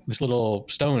rock, this little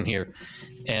stone here,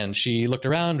 and she looked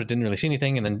around but didn't really see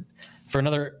anything. And then for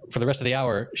the rest of the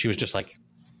hour, she was just like,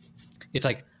 it's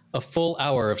like a full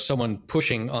hour of someone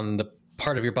pushing on the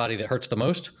part of your body that hurts the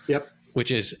most. Yep.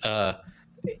 Which is a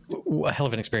hell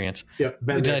of an experience. Yep.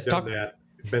 Did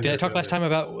I talk last time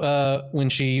about when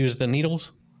she used the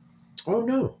needles? Oh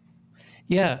no.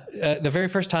 Yeah, the very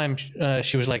first time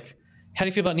she was like, "How do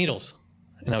you feel about needles?"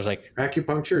 And I was like,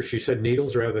 "Acupuncture." She said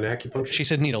needles rather than acupuncture. She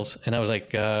said needles, and I was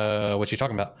like, "What you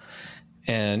talking about?"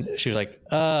 And she was like,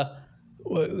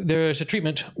 "There's a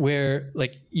treatment where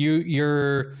like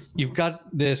you've got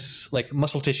this like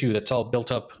muscle tissue that's all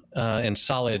built up and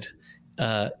solid,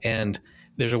 and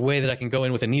there's a way that I can go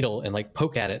in with a needle and like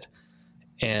poke at it."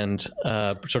 And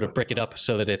sort of break it up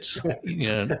so that it's, you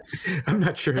know. I'm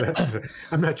not sure that's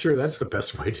the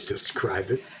best way to describe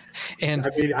it. And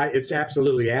I mean, it's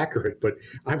absolutely accurate, but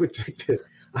I would think that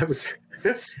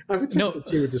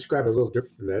she would describe it a little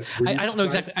different than that. I don't know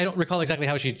exactly. I don't recall exactly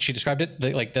how she described it.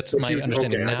 Like that's my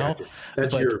understanding now.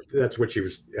 That's what she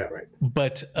was. Yeah, right.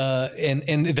 But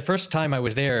and the first time I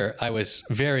was there, I was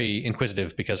very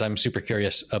inquisitive because I'm super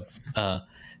curious.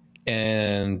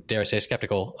 And dare I say,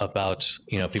 skeptical about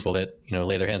people that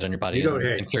lay their hands on your body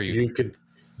and cure you.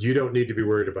 You don't need to be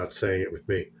worried about saying it with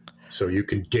me, so you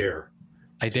can dare.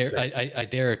 I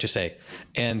dare to say,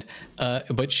 and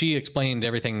but she explained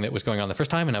everything that was going on the first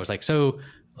time, and I was like, so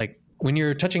like when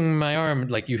you're touching my arm,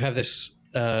 like you have this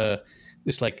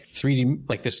this like 3D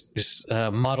like this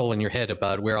model in your head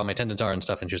about where all my tendons are and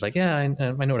stuff, and she was like, yeah, I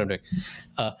know what I'm doing.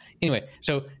 Anyway,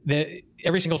 so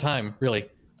every single time, really.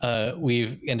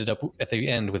 We've ended up at the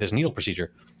end with this needle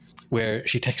procedure where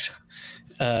she puts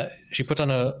on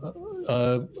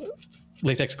a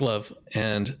latex glove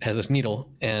and has this needle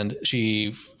and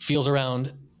she feels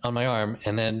around on my arm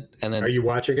and then are you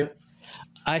watching it?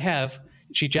 I have.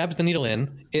 She jabs the needle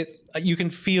in. You can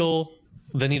feel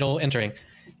the needle entering,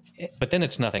 but then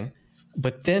it's nothing.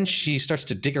 But then she starts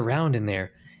to dig around in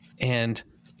there and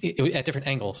at different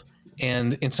angles.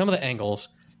 And in some of the angles,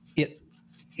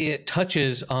 it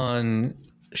touches on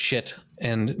shit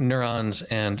and neurons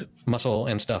and muscle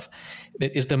and stuff.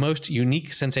 It is the most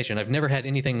unique sensation. I've never had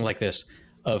anything like this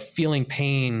of feeling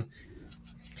pain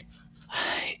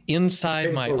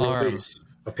inside my arm.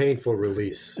 A painful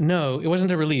release. No, it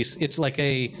wasn't a release. It's like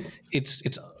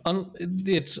it's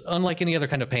unlike any other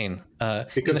kind of pain.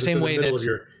 Because in the same way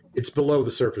that it's below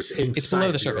the surface. It's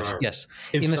below the surface. Arm. Yes.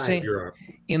 Inside your arm.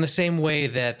 In the same way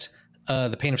that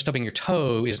the pain of stubbing your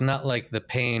toe is not like the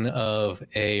pain of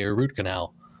a root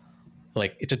canal.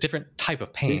 Like it's a different type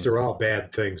of pain. These are all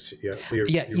bad things. Yeah.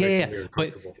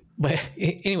 But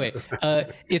anyway,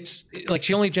 it's like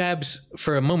she only jabs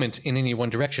for a moment in any one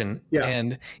direction,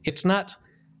 and it's not.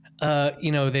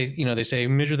 They say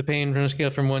measure the pain from a scale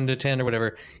from 1 to 10 or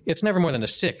whatever. It's never more than a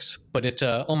 6, but it's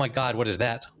oh my god, what is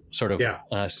that sort of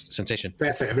sensation?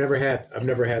 Fascinating. I've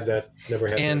never had that.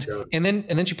 And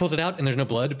then she pulls it out, and there's no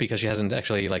blood because she hasn't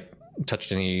actually like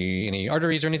touched any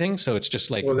arteries or anything. So it's just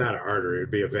like not an artery;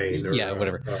 it'd be a vein. Or,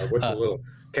 whatever. What's a little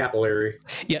capillary?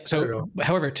 Yeah. So,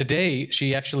 however, today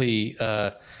she actually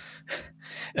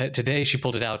today she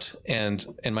pulled it out, and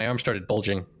my arm started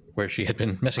bulging where she had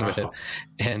been messing with it,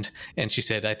 and she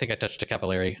said, "I think I touched a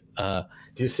capillary." Do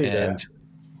you see that?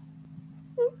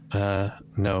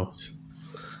 No.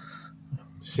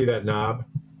 See that knob?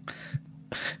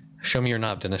 Show me your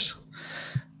knob, Dennis.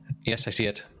 Yes, I see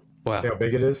it. Wow. See how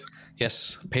big it is?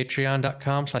 Yes.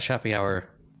 Patreon.com/happy hour.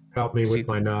 Help me with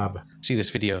my knob. See this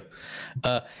video.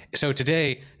 So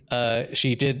today,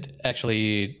 she did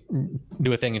actually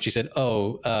do a thing, and she said,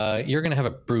 "Oh, you're going to have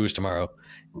a bruise tomorrow,"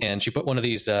 and she put one of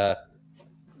these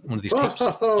tapes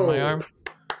on my arm.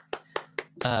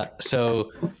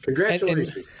 So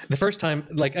congratulations! And the first time,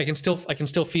 like I can still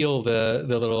feel the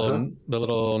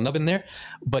little nub in there,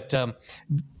 but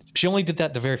she only did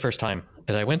that the very first time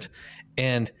that I went,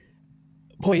 and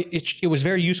boy, it was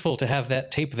very useful to have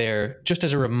that tape there just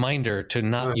as a reminder to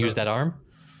not use that arm.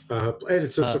 And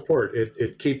it's a support.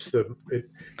 It keeps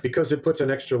because it puts an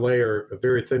extra layer, a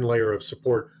very thin layer of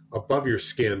support above your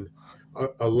skin.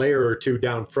 A layer or two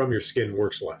down from your skin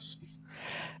works less.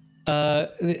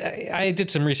 I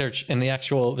did some research, and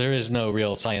there is no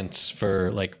real science for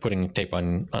like putting tape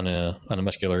on a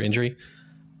muscular injury.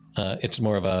 It's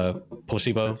more of a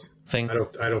placebo thing.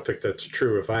 I don't think that's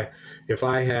true. If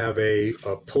I have a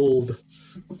pulled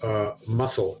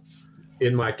muscle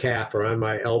in my calf or on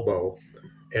my elbow,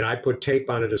 and I put tape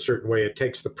on it a certain way, it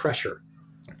takes the pressure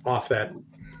off that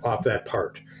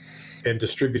part and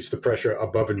distributes the pressure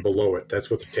above and below it.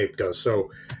 That's what the tape does. So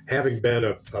having been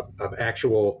an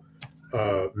actual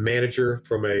manager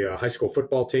from a high school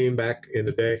football team back in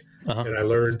the day, and I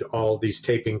learned all these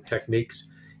taping techniques,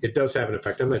 it does have an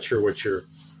effect. I'm not sure what your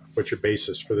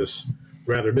basis for this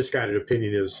rather misguided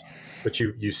opinion is, but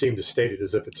you seem to state it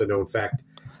as if it's a known fact.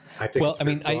 I think. Well, I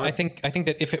mean, I think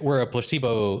that if it were a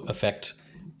placebo effect,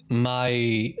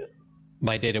 my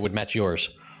data would match yours.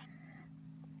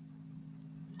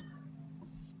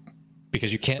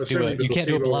 Because you can't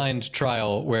do a blind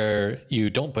trial where you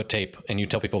don't put tape and you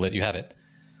tell people that you have it.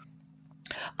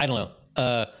 I don't know.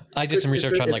 I did some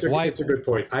research on why. It's a good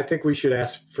point. I think we should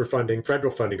ask for funding,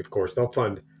 federal funding, of course. They'll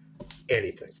fund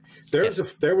anything. There was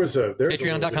a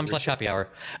Patreon.com/happy hour.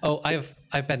 Oh, I have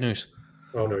bad news.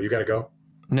 Oh no, you got to go.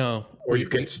 No, or you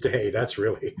can stay. That's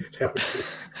really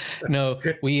no.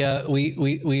 We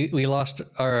lost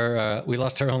our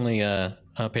only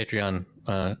Patreon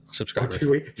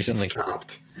subscriber recently.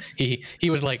 Stopped. He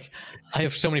was like, I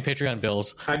have so many Patreon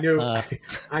bills. I knew.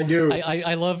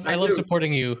 I love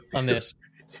supporting you on this.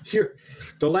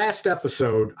 The last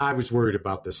episode, I was worried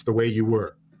about this. The way you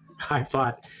were, I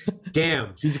thought,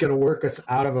 damn, he's going to work us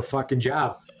out of a fucking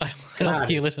job. I don't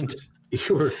think you listened.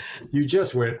 You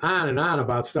just went on and on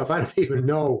about stuff. I don't even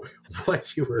know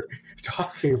what you were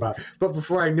talking about. But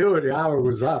before I knew it, the hour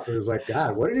was up. It was like,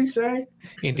 God, what did he say?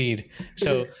 Indeed.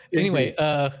 So anyway,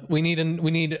 we need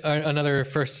another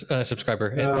first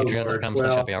subscriber at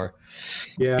patreon.com/happy hour.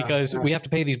 Yeah, because we have to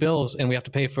pay these bills and we have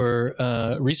to pay for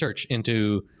research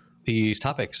into these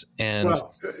topics. And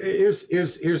well, here's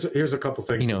a couple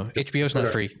things. HBO's not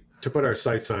free. To put our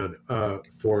sights on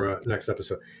for next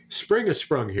episode. Spring has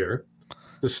sprung here.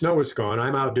 The snow is gone.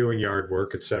 I'm out doing yard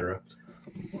work, etc.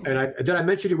 And did I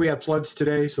mention that we had floods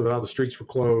today, so that all the streets were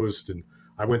closed, and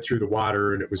I went through the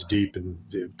water, and it was deep, and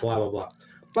blah blah blah.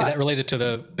 But, is that related to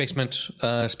the basement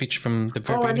speech from the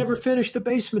very beginning? I never finished the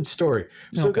basement story.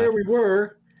 So there we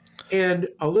were, and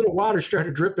a little water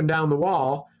started dripping down the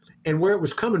wall, and where it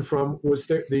was coming from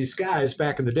was these guys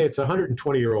back in the day. It's a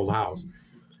 120-year-old house.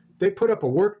 They put up a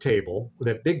work table with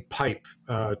a big pipe,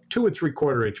 2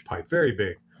 3/4 inch pipe, very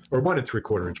big, or 1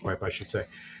 3/4 inch pipe, I should say.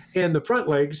 And the front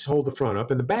legs hold the front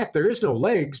up. In the back, there is no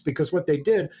legs because what they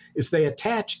did is they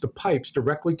attached the pipes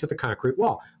directly to the concrete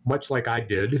wall, much like I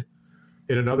did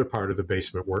in another part of the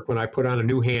basement work when I put on a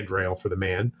new handrail for the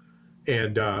man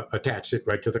and attached it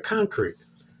right to the concrete.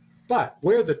 But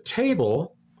where the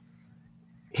table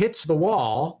hits the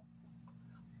wall,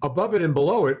 above it and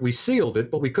below it, we sealed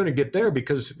it, but we couldn't get there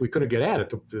because we couldn't get at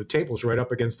it. The table's right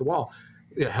up against the wall.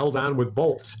 It held on with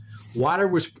bolts. Water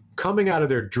was coming out of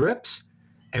their drips,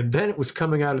 and then it was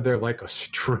coming out of there like a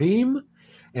stream.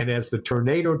 And as the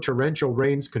torrential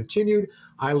rains continued,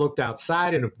 I looked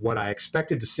outside, and what I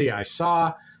expected to see, I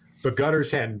saw. The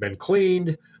gutters hadn't been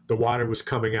cleaned. The water was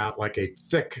coming out like a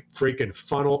thick freaking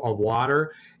funnel of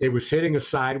water. It was hitting a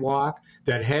sidewalk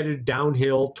that headed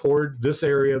downhill toward this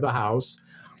area of the house,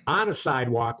 on a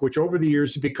sidewalk, which over the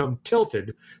years had become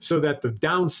tilted so that the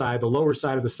downside, the lower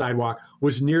side of the sidewalk,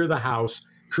 was near the house,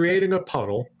 creating a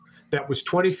puddle that was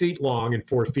 20 feet long and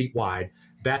 4 feet wide.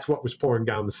 That's what was pouring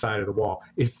down the side of the wall.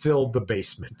 It filled the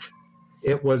basement.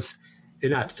 It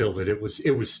not filled it. It was,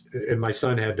 and my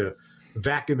son had to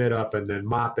vacuum it up and then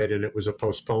mop it, and it was a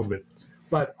postponement.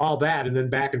 But all that, and then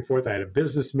back and forth, I had a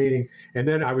business meeting, and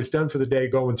then I was done for the day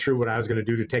going through what I was going to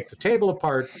do to take the table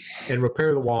apart and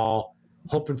repair the wall,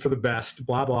 hoping for the best,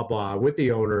 blah, blah, blah, with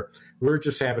the owner. We're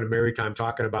just having a merry time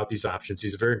talking about these options.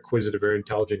 He's a very inquisitive, very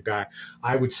intelligent guy.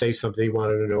 I would say something he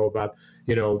wanted to know about,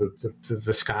 the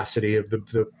viscosity of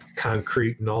the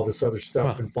concrete and all this other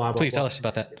stuff and blah, blah, please blah. Tell us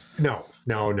about that. No.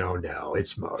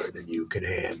 It's more than you can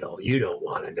handle. You don't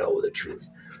want to know the truth.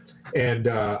 And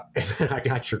then I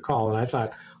got your call, and I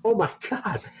thought, oh, my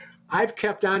God. I've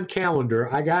kept on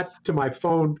calendar. I got to my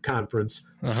phone conference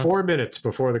 4 minutes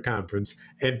before the conference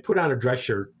and put on a dress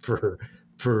shirt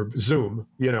for Zoom,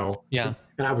 Yeah.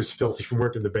 And I was filthy from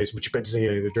working in the basement. You couldn't see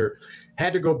any of the dirt.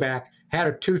 Had to go back. Had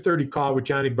a 2:30 call with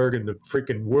Johnny Bergen, the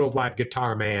freaking worldwide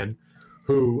guitar man,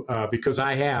 who, because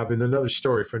I have, in another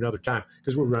story for another time,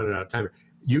 because we're running out of time.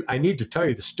 I need to tell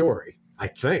you the story, I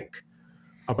think,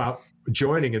 about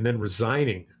joining and then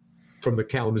resigning from the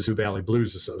Kalamazoo Valley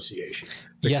Blues Association,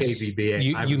 the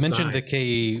KVBA. You mentioned the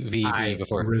KVB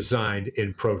before. I resigned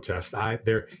in protest.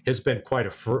 There has been quite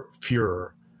a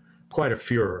furor, quite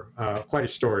a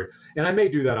story, and I may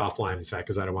do that offline, in fact,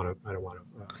 because I don't want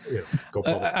to go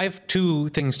public. I have 2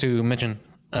 things to mention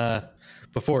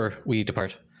before we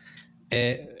depart.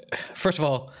 First of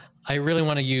all, I really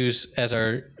want to use as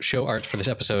our show art for this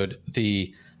episode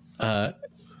the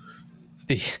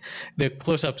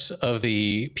close-ups of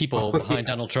the people behind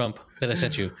Donald Trump that I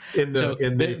sent you. The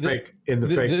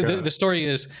story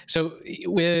is, so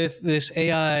with this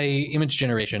AI image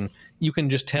generation, you can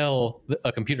just tell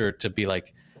a computer to be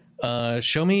like,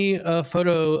 show me a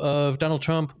photo of Donald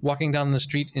Trump walking down the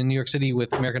street in New York City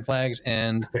with American flags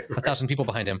and 1,000 people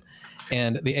behind him.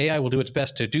 And the AI will do its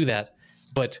best to do that.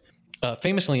 But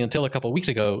famously, until a couple of weeks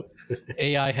ago,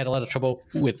 AI had a lot of trouble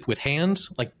with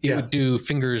hands. Like it would do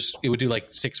fingers, it would do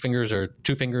like 6 fingers or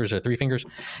 2 fingers or 3 fingers.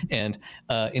 And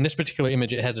in this particular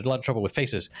image, it had a lot of trouble with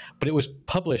faces. But it was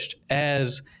published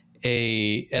as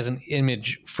an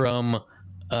image from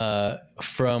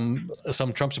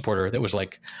some Trump supporter that was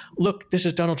like, look, this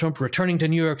is Donald Trump returning to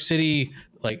New York City,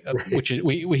 like which is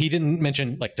he didn't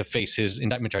mention like to face his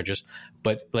indictment charges,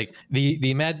 but like the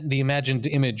imagined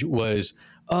image was,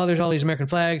 oh, there's all these American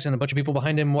flags and a bunch of people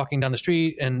behind him walking down the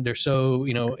street, and they're so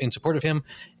in support of him.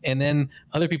 And then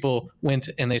other people went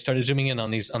and they started zooming in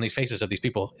on these faces of these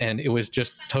people, and it was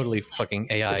just totally fucking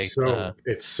AI.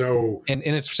 It's so and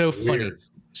it's so weird. funny.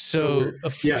 So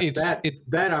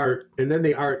that art, and then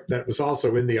the art that was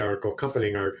also in the article,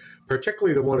 accompanying art,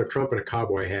 particularly the one of Trump in a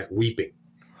cowboy hat weeping.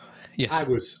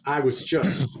 Yes, I was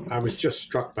just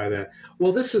struck by that.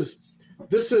 Well, this is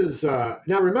now.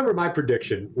 Remember my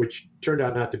prediction, which turned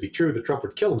out not to be true, that Trump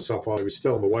would kill himself while he was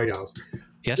still in the White House.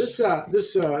 Yes,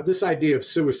 this idea of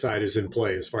suicide is in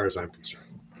play, as far as I'm concerned.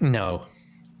 No,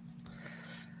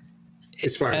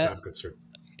 as far as I'm concerned.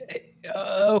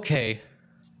 Okay.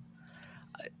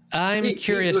 I'm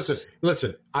curious.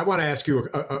 Listen. I want to ask you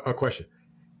a question.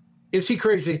 Is he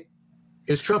crazy?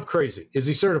 Is Trump crazy? Is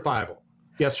he certifiable?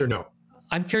 Yes or no?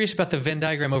 I'm curious about the Venn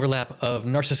diagram overlap of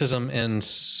narcissism and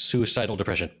suicidal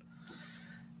depression,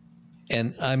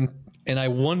 and I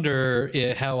wonder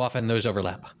how often those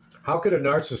overlap. How could a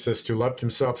narcissist who loved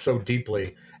himself so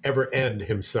deeply ever end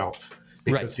himself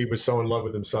because he was so in love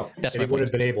with himself? That's and my he wouldn't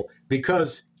have been able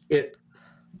because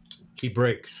he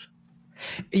breaks.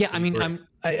 Yeah, I mean,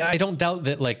 I don't doubt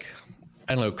that, like,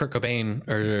 I don't know, Kurt Cobain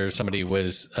or somebody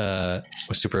was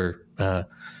super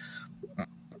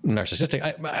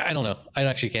narcissistic. I don't know. I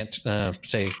actually can't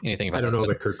say anything about. I don't know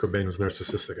that Kurt Cobain was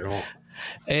narcissistic at all.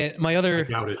 And I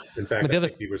doubt it. In fact, I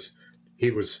think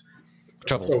he was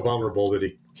troubled. So vulnerable that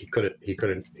he couldn't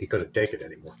take it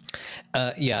anymore.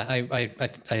 Yeah,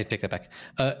 I take that back.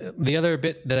 The other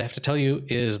bit that I have to tell you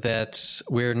is that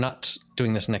we're not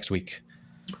doing this next week.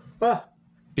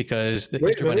 Because the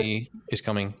Easter Bunny is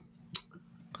coming.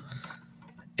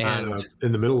 And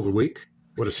in the middle of the week?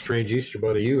 What a strange Easter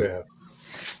Bunny you have.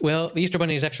 Well, the Easter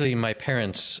Bunny is actually my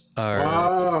parents are.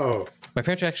 Oh. My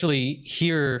parents are actually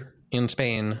here in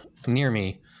Spain near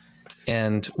me,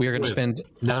 and we are going to spend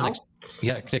now.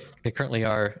 They currently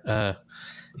are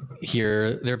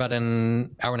here. They're about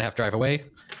an hour and a half drive away.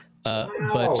 But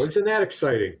isn't that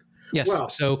exciting? Yes. Well,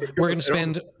 so we're going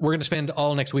to spend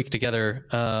all next week together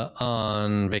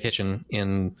on vacation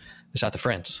in the south of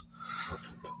France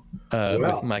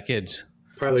with my kids.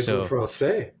 Parlez-vous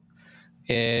français?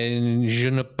 Et je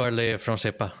ne parle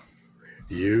français pas.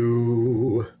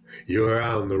 You're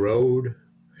on the road.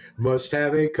 Must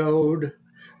have a code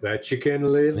that you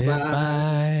can live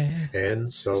by. And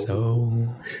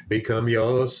so become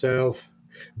yourself,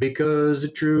 because the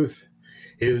truth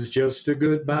is just a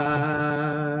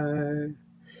goodbye.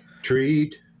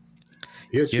 Treat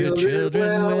your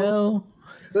children well.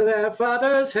 Their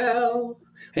father's hell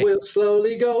will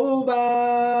slowly go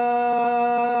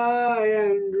by.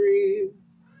 And dream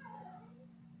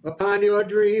upon your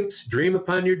dreams. Dream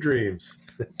upon your dreams.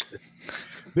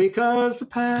 Because the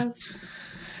past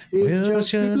is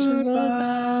just a goodbye.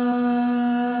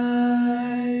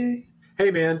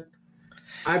 Hey, man.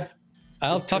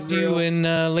 I'll talk to you in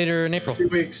later in April. 2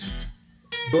 weeks.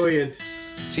 Brilliant.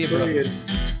 See you, bro. Brilliant.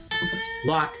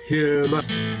 Lock him up.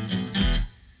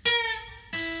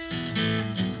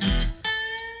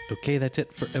 Okay, that's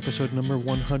it for episode number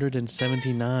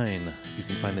 179. You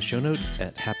can find the show notes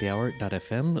at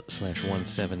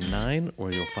happyhour.fm/179,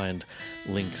 where you'll find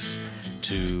links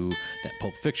to that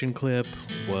Pulp Fiction clip,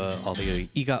 all the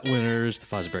EGOT winners, the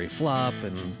Fosbury flop,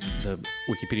 and the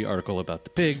Wikipedia article about the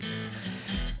pig.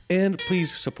 And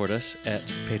please support us at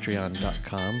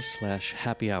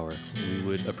patreon.com/happyhour. We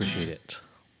would appreciate it.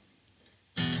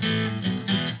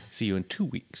 See you in 2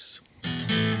 weeks.